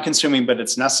it's time consuming, but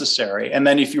it's necessary. And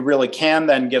then if you really can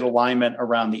then get alignment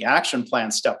around the action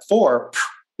plan, step 4,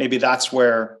 maybe that's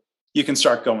where you can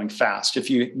start going fast.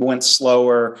 If you went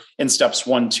slower in steps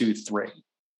 1, 2, 3.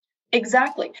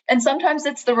 Exactly. And sometimes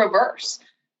it's the reverse.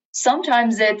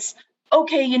 Sometimes it's,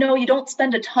 okay, you don't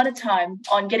spend a ton of time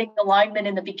on getting alignment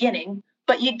in the beginning,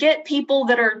 but you get people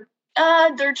that are,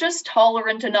 they're just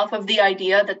tolerant enough of the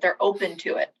idea that they're open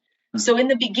to it. Mm-hmm. So in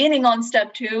the beginning on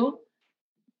step 2,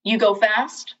 you go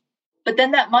fast, but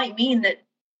then that might mean that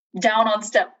down on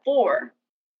step 4,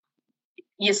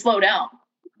 you slow down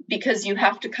because you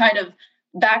have to kind of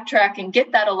backtrack and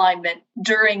get that alignment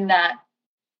during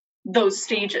those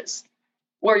stages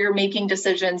where you're making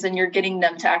decisions and you're getting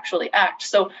them to actually act.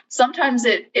 So sometimes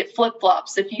it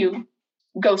flip-flops. If you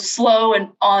go slow and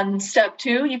on step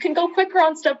 2, you can go quicker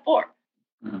on step 4.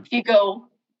 Mm-hmm. If you go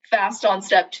fast on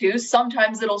step 2,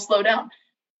 sometimes it'll slow down.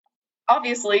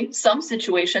 Obviously, some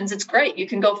situations it's great. You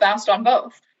can go fast on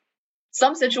both.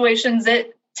 Some situations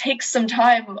it takes some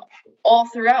time all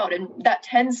throughout, and that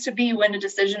tends to be when a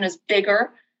decision is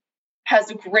bigger,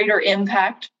 has a greater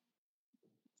impact,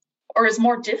 or is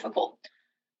more difficult.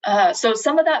 So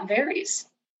some of that varies.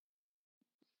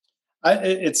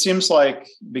 It seems like,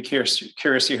 be curious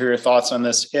to hear your thoughts on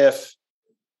this. If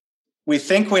we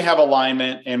think we have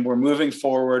alignment and we're moving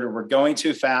forward, or we're going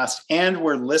too fast and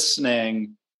we're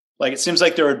listening, like it seems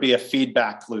like there would be a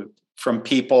feedback loop from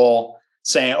people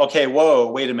saying, okay,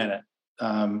 whoa, wait a minute.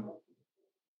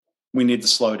 We need to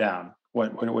slow down.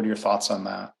 What are your thoughts on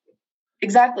that?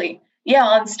 Exactly. Yeah.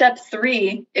 On step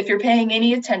 3, if you're paying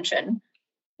any attention,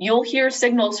 you'll hear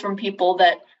signals from people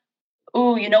that,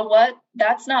 ooh, you know what?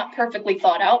 That's not perfectly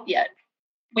thought out yet.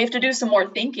 We have to do some more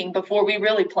thinking before we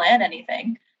really plan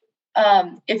anything.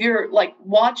 If you're like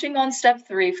watching on step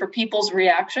 3 for people's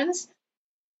reactions,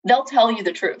 they'll tell you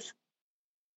the truth.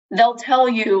 They'll tell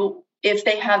you if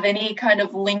they have any kind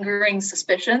of lingering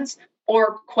suspicions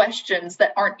or questions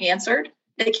that aren't answered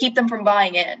that keep them from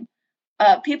buying in.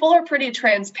 People are pretty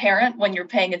transparent when you're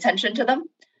paying attention to them.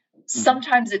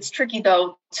 Sometimes it's tricky,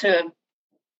 though, to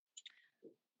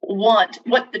what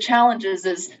the challenge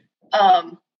is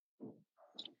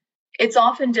it's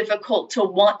often difficult to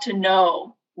want to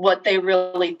know what they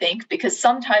really think, because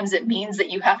sometimes it means that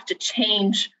you have to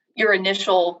change your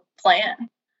initial plan.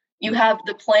 You have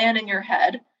the plan in your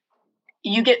head.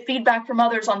 You get feedback from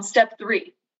others on step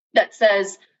 3 that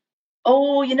says,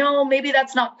 oh, maybe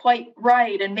that's not quite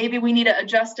right, and maybe we need to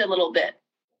adjust a little bit.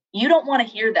 You don't want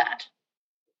to hear that.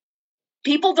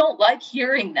 People don't like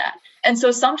hearing that. And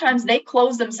so sometimes they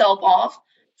close themselves off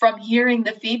from hearing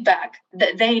the feedback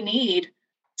that they need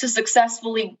to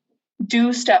successfully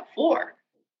do step 4.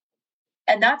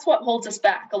 And that's what holds us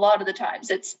back a lot of the times.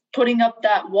 It's putting up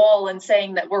that wall and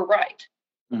saying that we're right.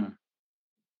 And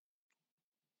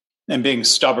being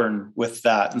stubborn with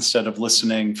that instead of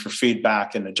listening for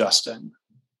feedback and adjusting.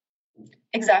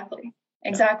 Exactly.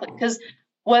 Because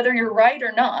whether you're right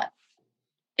or not,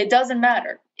 it doesn't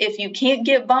matter. If you can't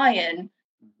get buy-in,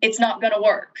 it's not going to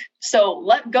work. So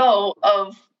let go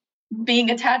of being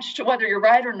attached to whether you're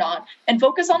right or not and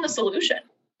focus on the solution.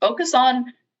 Focus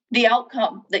on the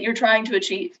outcome that you're trying to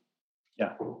achieve.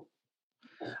 Yeah.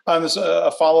 There's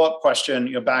a follow-up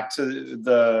question, back to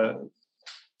the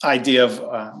idea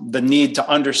of the need to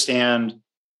understand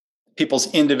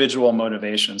people's individual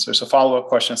motivations. There's a follow-up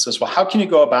question that says, well, how can you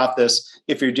go about this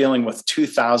if you're dealing with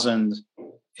 2,000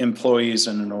 employees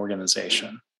in an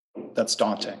organization? That's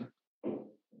daunting.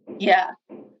 Yeah.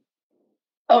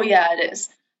 Oh, yeah, it is.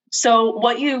 So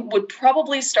what you would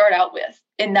probably start out with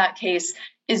in that case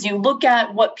is you look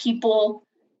at what people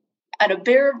at a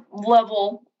bare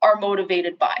level are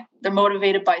motivated by. They're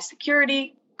motivated by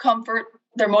security, comfort.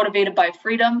 They're motivated by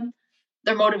freedom.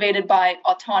 They're motivated by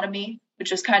autonomy,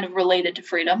 which is kind of related to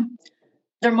freedom.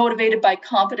 They're motivated by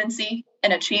competency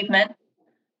and achievement.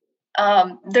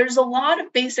 There's a lot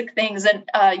of basic things, and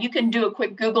you can do a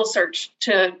quick Google search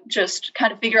to just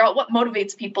kind of figure out what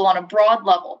motivates people on a broad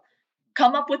level.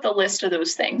 Come up with a list of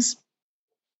those things.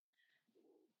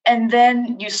 And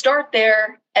then you start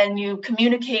there and you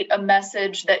communicate a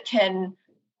message that can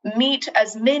meet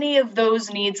as many of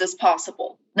those needs as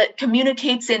possible, that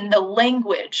communicates in the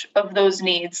language of those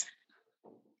needs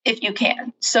if you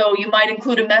can. So you might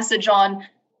include a message on,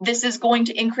 this is going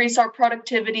to increase our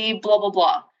productivity, blah, blah,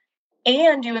 blah.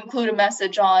 And you include a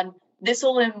message on, this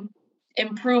will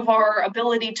improve our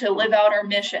ability to live out our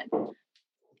mission.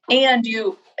 And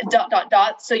you ...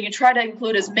 So you try to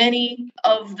include as many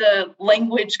of the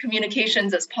language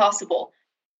communications as possible.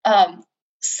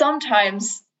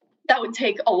 Sometimes that would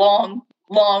take a long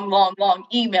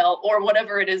email or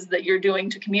whatever it is that you're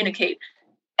doing to communicate.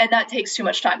 And that takes too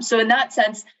much time. So in that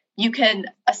sense, you can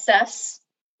assess,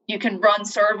 you can run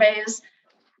surveys,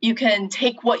 you can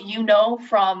take what you know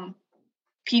from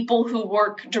people who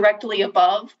work directly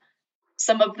above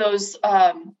some of those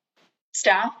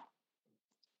staff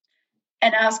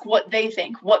and ask what they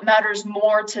think, what matters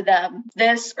more to them,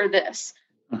 this or this.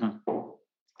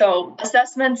 So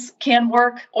assessments can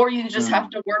work, or you just have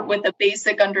to work with a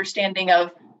basic understanding of,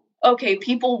 okay,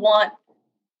 people want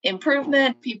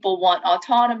improvement, people want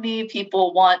autonomy,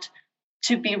 people want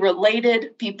to be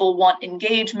related, people want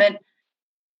engagement,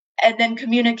 and then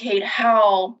communicate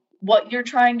how what you're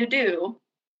trying to do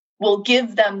will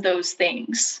give them those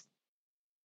things.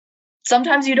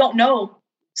 Sometimes you don't know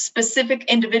specific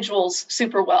individuals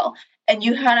super well, and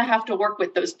you kind of have to work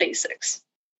with those basics.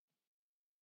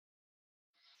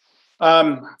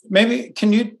 Maybe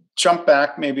can you jump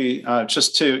back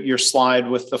just to your slide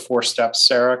with the 4 steps,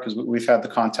 Sarah, because we've had the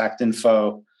contact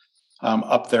info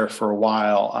up there for a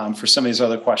while. For some of these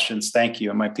other questions, thank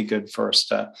you. It might be good for us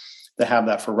to have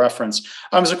that for reference.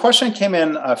 There's a question that came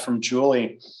in from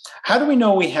Julie. How do we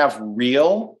know we have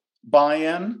real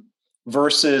buy-in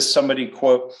versus somebody,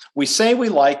 quote, we say we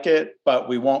like it, but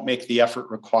we won't make the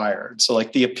effort required? So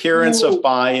like the appearance of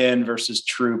buy-in versus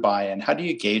true buy-in. How do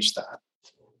you gauge that?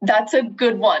 That's a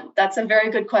good one. That's a very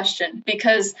good question,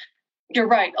 because you're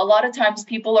right. A lot of times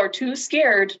people are too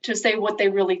scared to say what they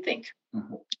really think.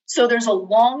 So there's a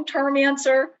long-term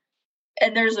answer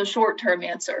and there's a short-term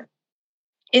answer.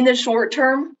 In the short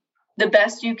term, the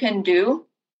best you can do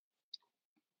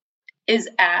is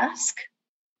ask,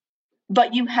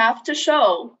 but you have to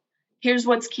show, here's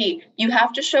what's key. You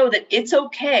have to show that it's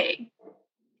okay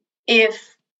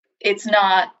if it's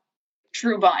not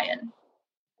true buy-in.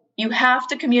 You have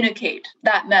to communicate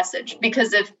that message,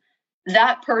 because if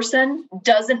that person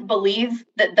doesn't believe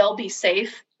that they'll be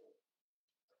safe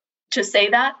to say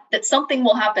that something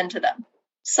will happen to them.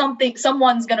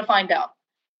 someone's going to find out.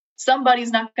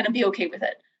 Somebody's not going to be okay with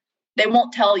it. They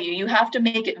won't tell you. You have to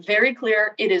make it very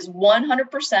clear. It is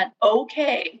 100%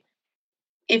 okay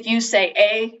if you say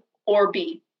A or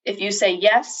B. If you say,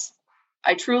 yes,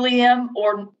 I truly am,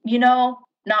 or,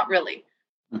 not really.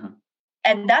 Mm-hmm.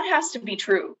 And that has to be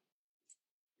true.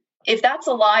 If that's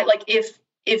a lie, like if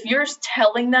you're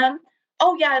telling them,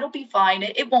 oh yeah, it'll be fine,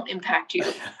 it won't impact you.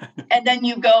 And then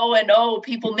you go and,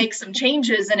 people make some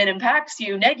changes and it impacts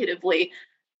you negatively.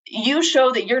 You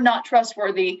show that you're not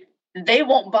trustworthy. They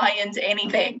won't buy into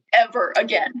anything ever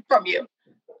again from you.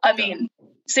 I mean,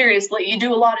 seriously, you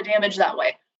do a lot of damage that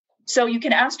way. So you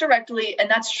can ask directly, and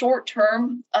that's short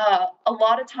term. A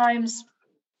lot of times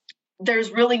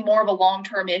there's really more of a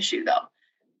long-term issue, though.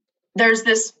 There's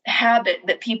this habit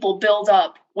that people build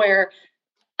up where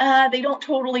they don't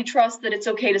totally trust that it's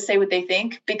okay to say what they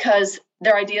think because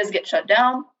their ideas get shut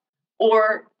down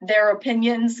or their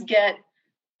opinions get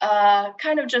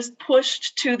kind of just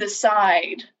pushed to the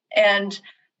side and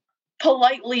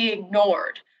politely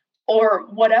ignored or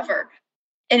whatever.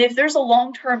 And if there's a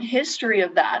long-term history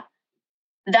of that,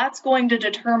 that's going to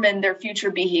determine their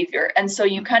future behavior. And so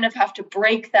you kind of have to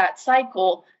break that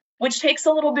cycle, which takes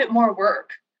a little bit more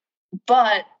work.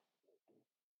 But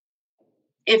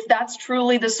if that's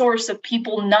truly the source of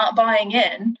people not buying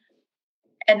in,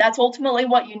 and that's ultimately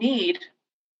what you need,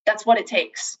 that's what it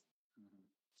takes.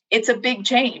 It's a big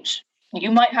change.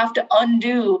 You might have to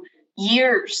undo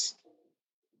years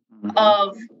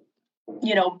of,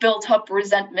 built up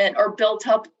resentment or built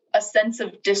up a sense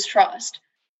of distrust.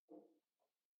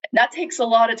 That takes a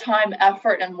lot of time,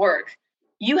 effort, and work.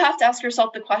 You have to ask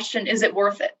yourself the question, is it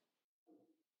worth it?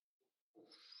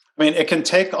 I mean, it can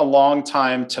take a long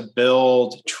time to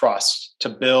build trust, to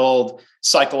build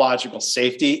psychological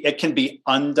safety. It can be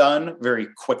undone very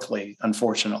quickly,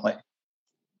 unfortunately.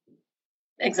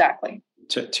 Exactly.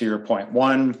 To your point,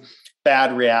 one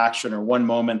bad reaction or one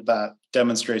moment that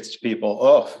demonstrates to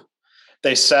people,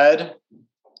 they said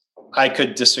I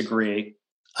could disagree.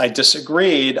 I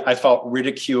disagreed. I felt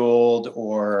ridiculed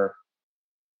or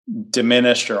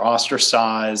diminished or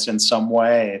ostracized in some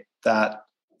way that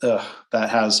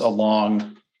has a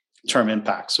long-term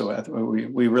impact. So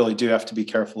we really do have to be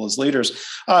careful as leaders.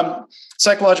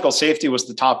 Psychological safety was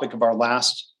the topic of our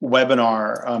last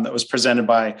webinar that was presented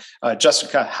by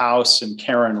Jessica House and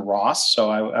Karen Ross. So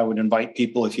I would invite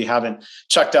people, if you haven't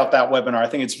checked out that webinar, I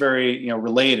think it's very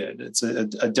related. It's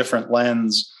a different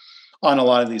lens on a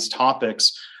lot of these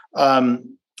topics.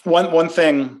 One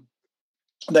thing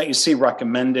that you see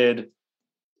recommended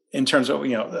in terms of,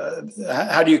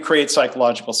 how do you create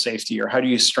psychological safety or how do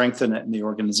you strengthen it in the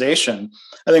organization?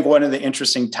 I think one of the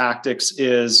interesting tactics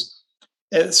is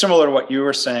similar to what you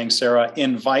were saying, Sarah,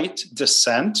 invite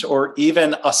dissent or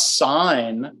even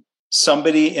assign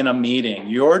somebody in a meeting.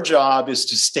 Your job is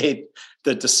to state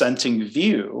the dissenting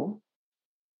view.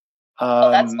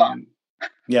 That's fun.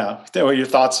 Yeah. What are your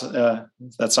thoughts?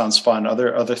 That sounds fun.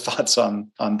 Other thoughts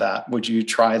on that? Would you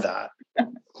try that?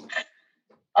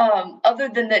 Other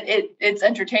than that, it's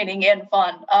entertaining and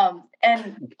fun.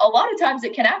 And a lot of times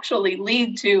it can actually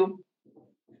lead to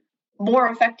more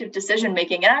effective decision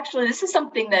making. And actually, this is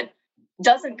something that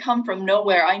doesn't come from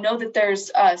nowhere. I know that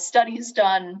there's studies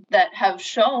done that have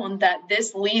shown that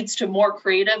this leads to more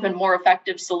creative and more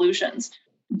effective solutions,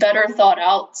 better thought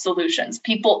out solutions.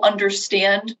 People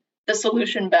understand the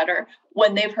solution better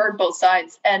when they've heard both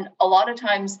sides. And a lot of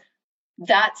times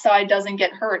that side doesn't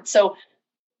get hurt. So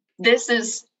this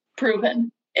is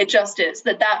proven. It just is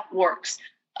that works.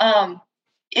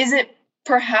 Is it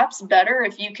perhaps better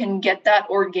if you can get that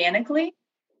organically?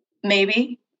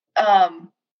 Maybe.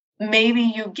 Maybe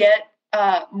you get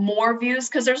more views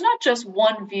because there's not just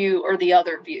one view or the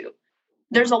other view.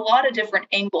 There's a lot of different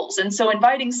angles. And so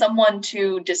inviting someone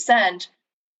to dissent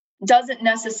doesn't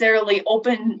necessarily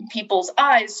open people's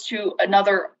eyes to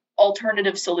another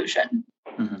alternative solution.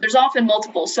 Mm-hmm. There's often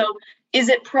multiple. So is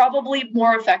it probably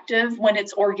more effective when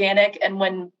it's organic and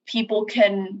when people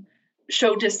can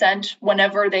show dissent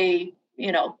whenever they,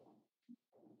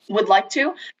 would like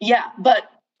to? Yeah,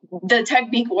 but the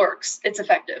technique works. It's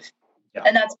effective. Yeah.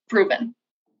 And that's proven.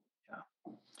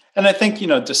 Yeah. And I think,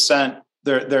 dissent,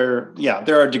 there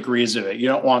are degrees of it. You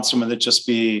don't want someone to just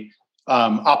be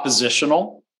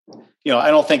oppositional.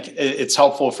 I don't think it's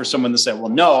helpful for someone to say, well,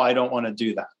 no, I don't want to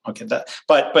do that. Okay.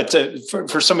 But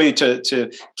for somebody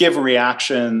to give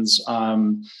reactions,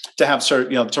 to have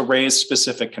to raise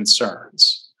specific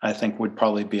concerns, I think would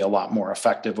probably be a lot more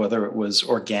effective, whether it was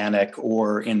organic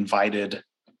or invited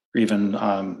or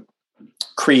even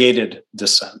created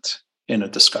dissent in a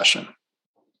discussion.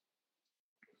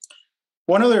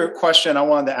 One other question I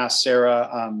wanted to ask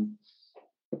Sarah,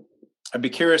 I'd be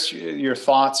curious your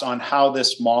thoughts on how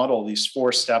this model, these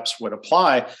 4 steps, would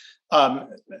apply.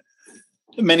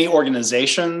 Many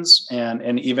organizations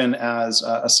and even as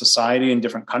a society in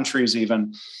different countries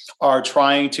even are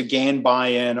trying to gain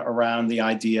buy-in around the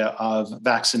idea of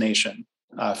vaccination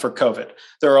for COVID.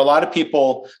 There are a lot of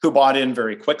people who bought in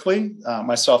very quickly,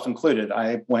 myself included.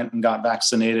 I went and got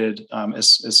vaccinated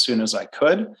as soon as I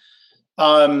could.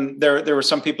 There were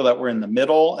some people that were in the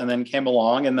middle and then came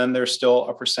along, and then there's still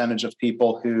a percentage of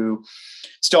people who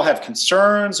still have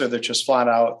concerns or they're just flat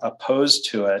out opposed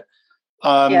to it.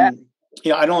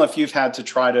 Yeah, I don't know if you've had to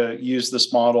try to use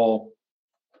this model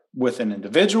with an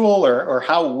individual, or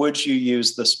how would you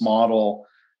use this model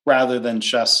rather than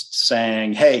just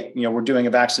saying, hey, we're doing a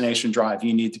vaccination drive,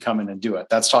 you need to come in and do it.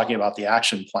 That's talking about the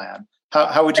action plan.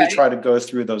 How would you try to go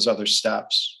through those other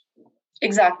steps?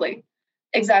 Exactly.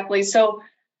 So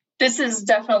this is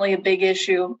definitely a big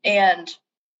issue. And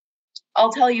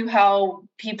I'll tell you how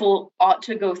people ought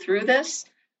to go through this,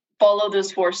 follow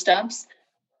those 4 steps.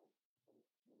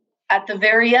 At the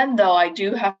very end, though, I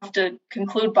do have to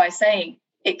conclude by saying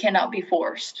it cannot be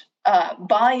forced.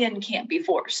 Buy-in can't be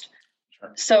forced.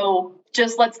 Sure. So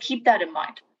just let's keep that in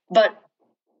mind. But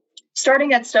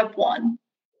starting at step 1,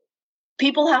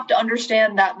 people have to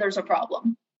understand that there's a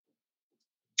problem.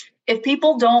 If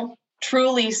people don't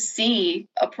truly see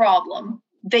a problem,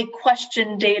 they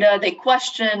question data, they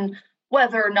question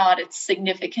whether or not it's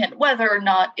significant, whether or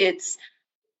not it's,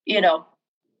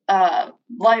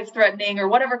 life-threatening or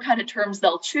whatever kind of terms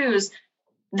they'll choose.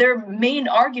 Their main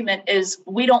argument is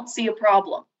we don't see a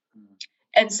problem.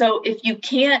 And so if you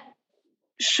can't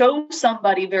show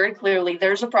somebody very clearly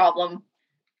there's a problem,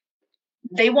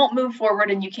 they won't move forward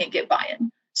and you can't get buy-in.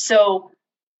 So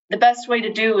the best way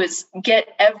to do is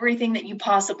get everything that you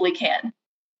possibly can.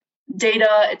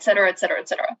 Data, et cetera, et cetera, et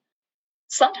cetera.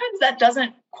 Sometimes that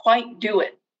doesn't quite do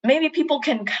it. Maybe people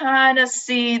can kind of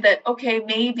see that, okay,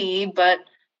 maybe, but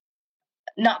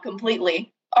not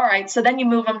completely. All right, so then you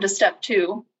move them to step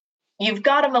 2. You've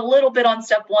got them a little bit on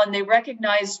step 1. They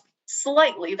recognize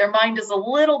slightly, their mind is a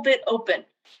little bit open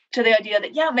to the idea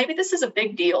that, yeah, maybe this is a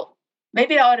big deal.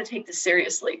 Maybe I ought to take this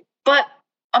seriously, but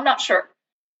I'm not sure.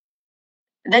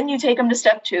 Then you take them to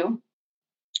step 2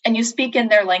 and you speak in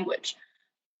their language.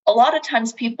 A lot of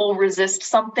times people resist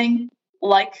something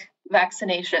like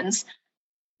vaccinations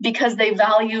because they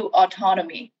value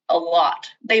autonomy a lot.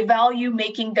 They value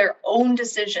making their own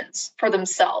decisions for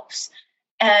themselves.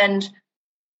 And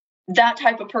that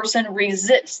type of person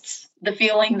resists the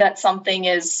feeling that something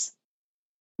is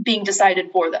being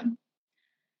decided for them.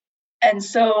 And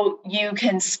so you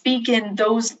can speak in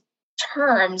those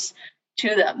terms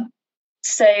to them.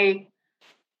 Say,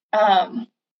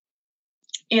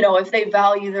 if they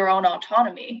value their own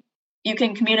autonomy, you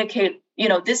can communicate,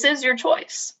 this is your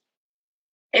choice.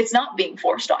 It's not being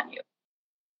forced on you.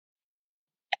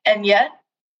 And yet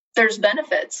there's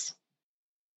benefits.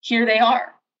 Here they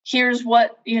are. Here's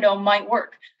what, might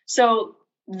work. So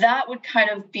that would kind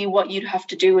of be what you'd have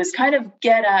to do, is kind of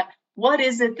get at what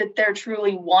is it that they're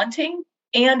truly wanting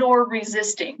and or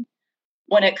resisting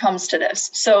when it comes to this.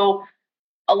 So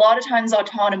a lot of times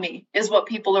autonomy is what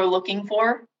people are looking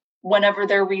for whenever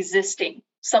they're resisting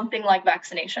something like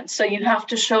vaccination. So you have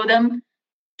to show them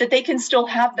that they can still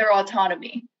have their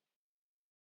autonomy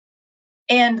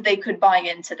and they could buy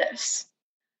into this.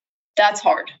 That's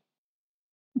hard,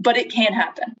 but it can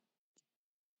happen.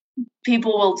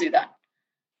 People will do that.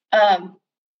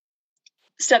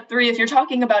 Step 3, if you're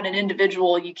talking about an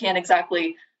individual, you can't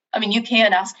exactly, you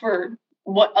can ask for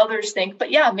what others think,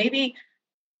 but yeah, maybe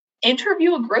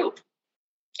interview a group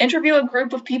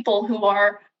of people who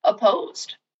are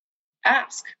opposed.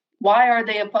 Ask, why are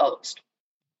they opposed?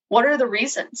 What are the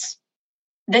reasons?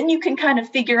 Then you can kind of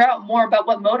figure out more about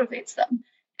what motivates them.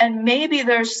 And maybe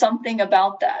there's something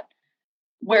about that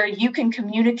where you can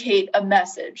communicate a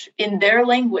message in their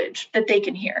language that they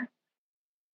can hear.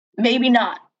 Maybe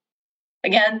not.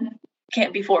 Again,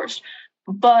 can't be forced.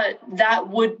 But that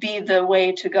would be the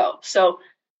way to go. So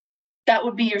that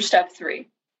would be your step 3.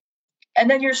 And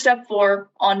then your step 4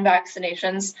 on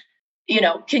vaccinations,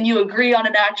 can you agree on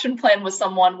an action plan with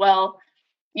someone? Well,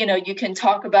 you can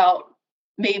talk about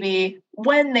maybe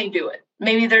when they do it.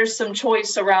 Maybe there's some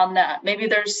choice around that. Maybe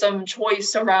there's some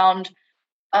choice around,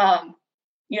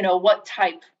 what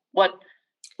type, which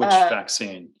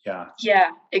vaccine. Yeah.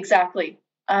 Yeah, exactly.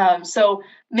 So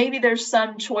maybe there's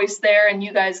some choice there and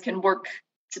you guys can work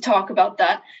to talk about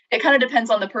that. It kind of depends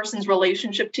on the person's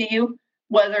relationship to you,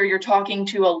 whether you're talking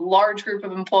to a large group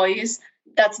of employees.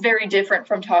 That's very different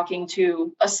from talking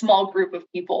to a small group of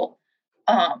people.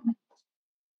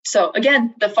 So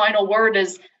again, the final word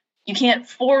is You can't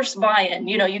force buy-in.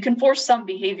 You can force some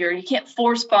behavior. You can't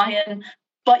force buy-in.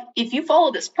 But if you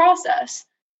follow this process,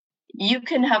 you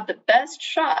can have the best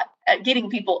shot at getting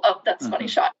people up. That's a funny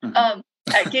shot.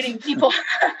 At getting people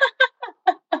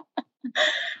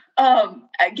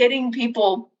at getting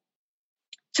people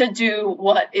to do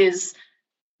what is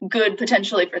good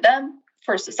potentially for them,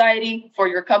 for society, for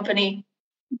your company,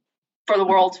 for the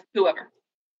world, whoever.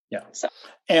 Yeah. So.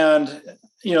 And,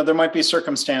 there might be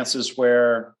circumstances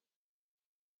where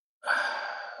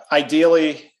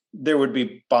ideally there would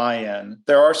be buy-in.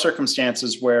 There are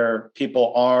circumstances where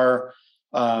people are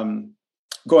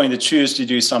going to choose to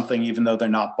do something even though they're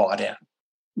not bought in.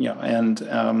 And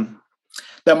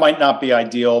that might not be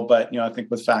ideal, but I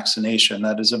think with vaccination,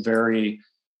 that is a very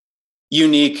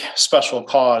unique special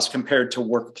cause compared to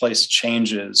workplace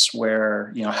changes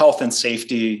where health and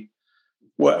safety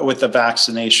with the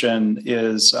vaccination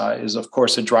is of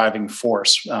course a driving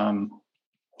force.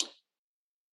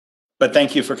 But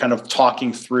thank you for kind of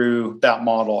talking through that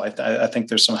model. I think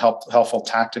there's some helpful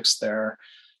tactics there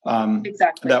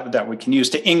exactly. that we can use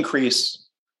to increase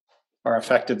our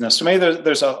effectiveness. So maybe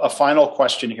there's a final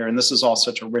question here, and this is all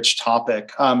such a rich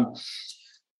topic.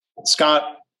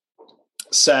 Scott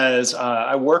says,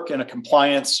 I work in a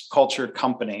compliance culture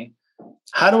company.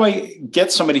 How do I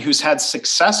get somebody who's had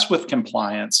success with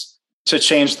compliance to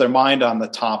change their mind on the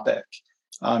topic?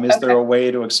 Is there a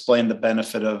way to explain the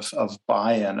benefit of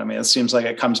buy-in? I mean, it seems like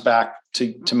it comes back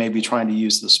to maybe trying to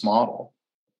use this model.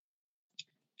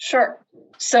 Sure.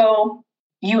 So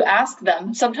you ask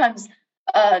them. Sometimes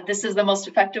this is the most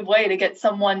effective way to get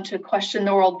someone to question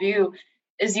the worldview,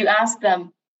 is you ask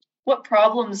them, what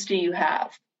problems do you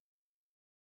have?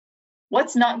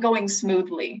 What's not going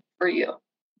smoothly for you?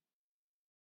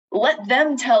 Let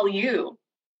them tell you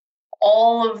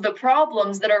all of the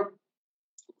problems that are,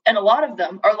 and a lot of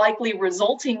them are likely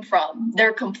resulting from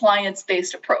their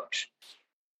compliance-based approach.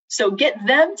 So get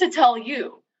them to tell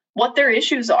you what their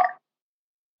issues are,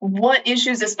 what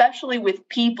issues, especially with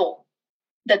people,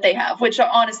 that they have, which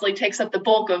honestly takes up the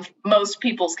bulk of most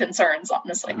people's concerns,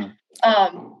 honestly.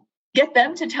 Get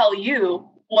them to tell you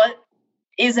what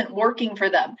isn't working for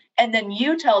them. And then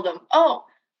you tell them, oh,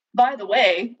 by the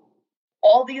way,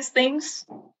 all these things,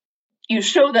 you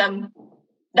show them,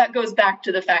 that goes back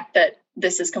to the fact that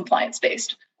this is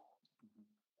compliance-based.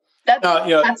 That's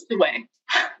the way.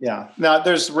 Yeah. Now,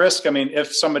 there's risk. I mean,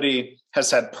 if somebody has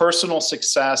had personal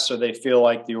success or they feel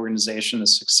like the organization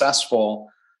is successful,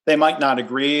 they might not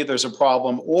agree there's a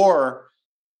problem, or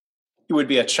it would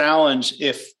be a challenge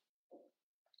if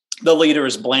the leader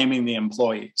is blaming the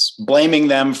employees, blaming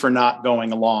them for not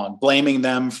going along, blaming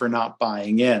them for not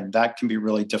buying in. That can be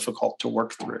really difficult to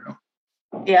work through.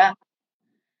 Yeah,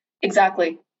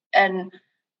 exactly. And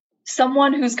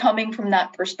someone who's coming from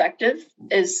that perspective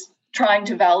is trying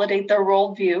to validate their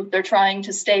worldview. They're trying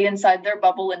to stay inside their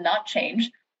bubble and not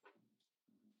change.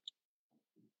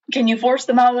 Can you force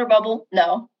them out of their bubble?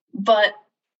 No. But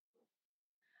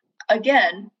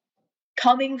again,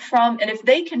 coming from, and if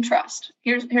they can trust,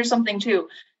 here's something too.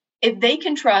 If they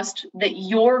can trust that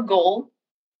your goal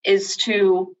is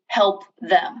to help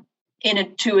them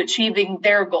to achieving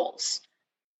their goals,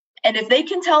 and if they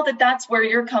can tell that that's where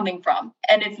you're coming from,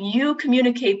 and if you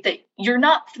communicate that you're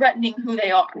not threatening who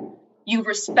they are, you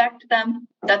respect them,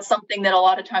 that's something that a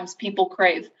lot of times people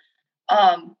crave.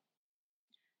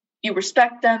 You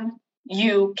respect them,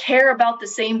 you care about the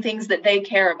same things that they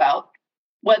care about,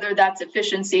 whether that's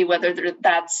efficiency, whether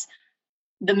that's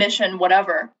the mission,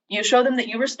 whatever. You show them that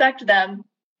you respect them,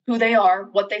 who they are,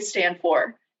 what they stand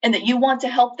for, and that you want to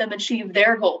help them achieve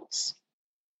their goals.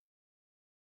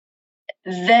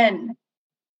 Then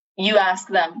you ask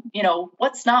them,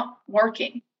 what's not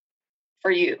working for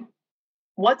you?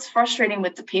 What's frustrating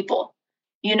with the people?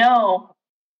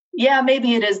 Yeah,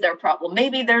 maybe it is their problem.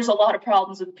 Maybe there's a lot of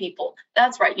problems with people.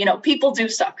 That's right. People do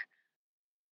suck.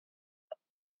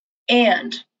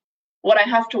 And what I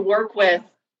have to work with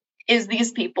is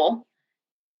these people.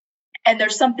 And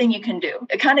there's something you can do.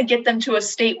 It kind of get them to a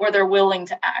state where they're willing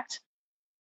to act.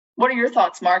 What are your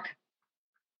thoughts, Mark?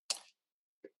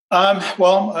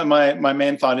 Well, my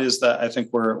main thought is that I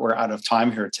think we're out of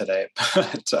time here today.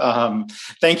 But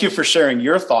thank you for sharing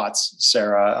your thoughts,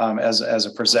 Sarah, as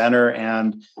a presenter,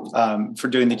 and for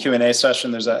doing the Q&A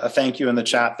session. There's a thank you in the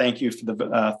chat. Thank you for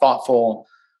the thoughtful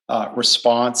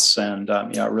response, and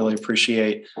I really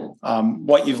appreciate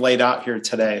what you've laid out here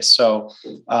today. So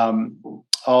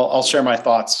I'll share my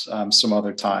thoughts some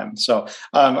other time. So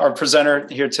our presenter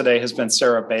here today has been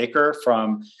Sarah Baker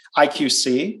from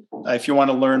IQC. If you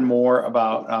want to learn more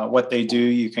about what they do,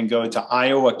 you can go to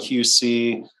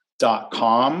iowaqc.org.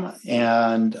 KaiNexus.com.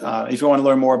 And if you want to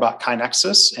learn more about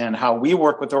KaiNexus and how we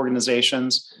work with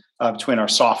organizations between our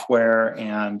software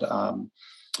and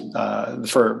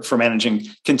for managing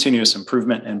continuous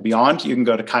improvement and beyond, you can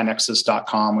go to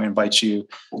KaiNexus.com. We invite you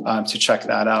to check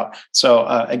that out. So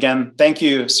again, thank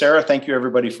you, Sarah. Thank you,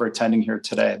 everybody, for attending here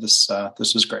today. This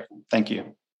was great. Thank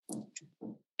you.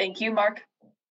 Thank you, Mark.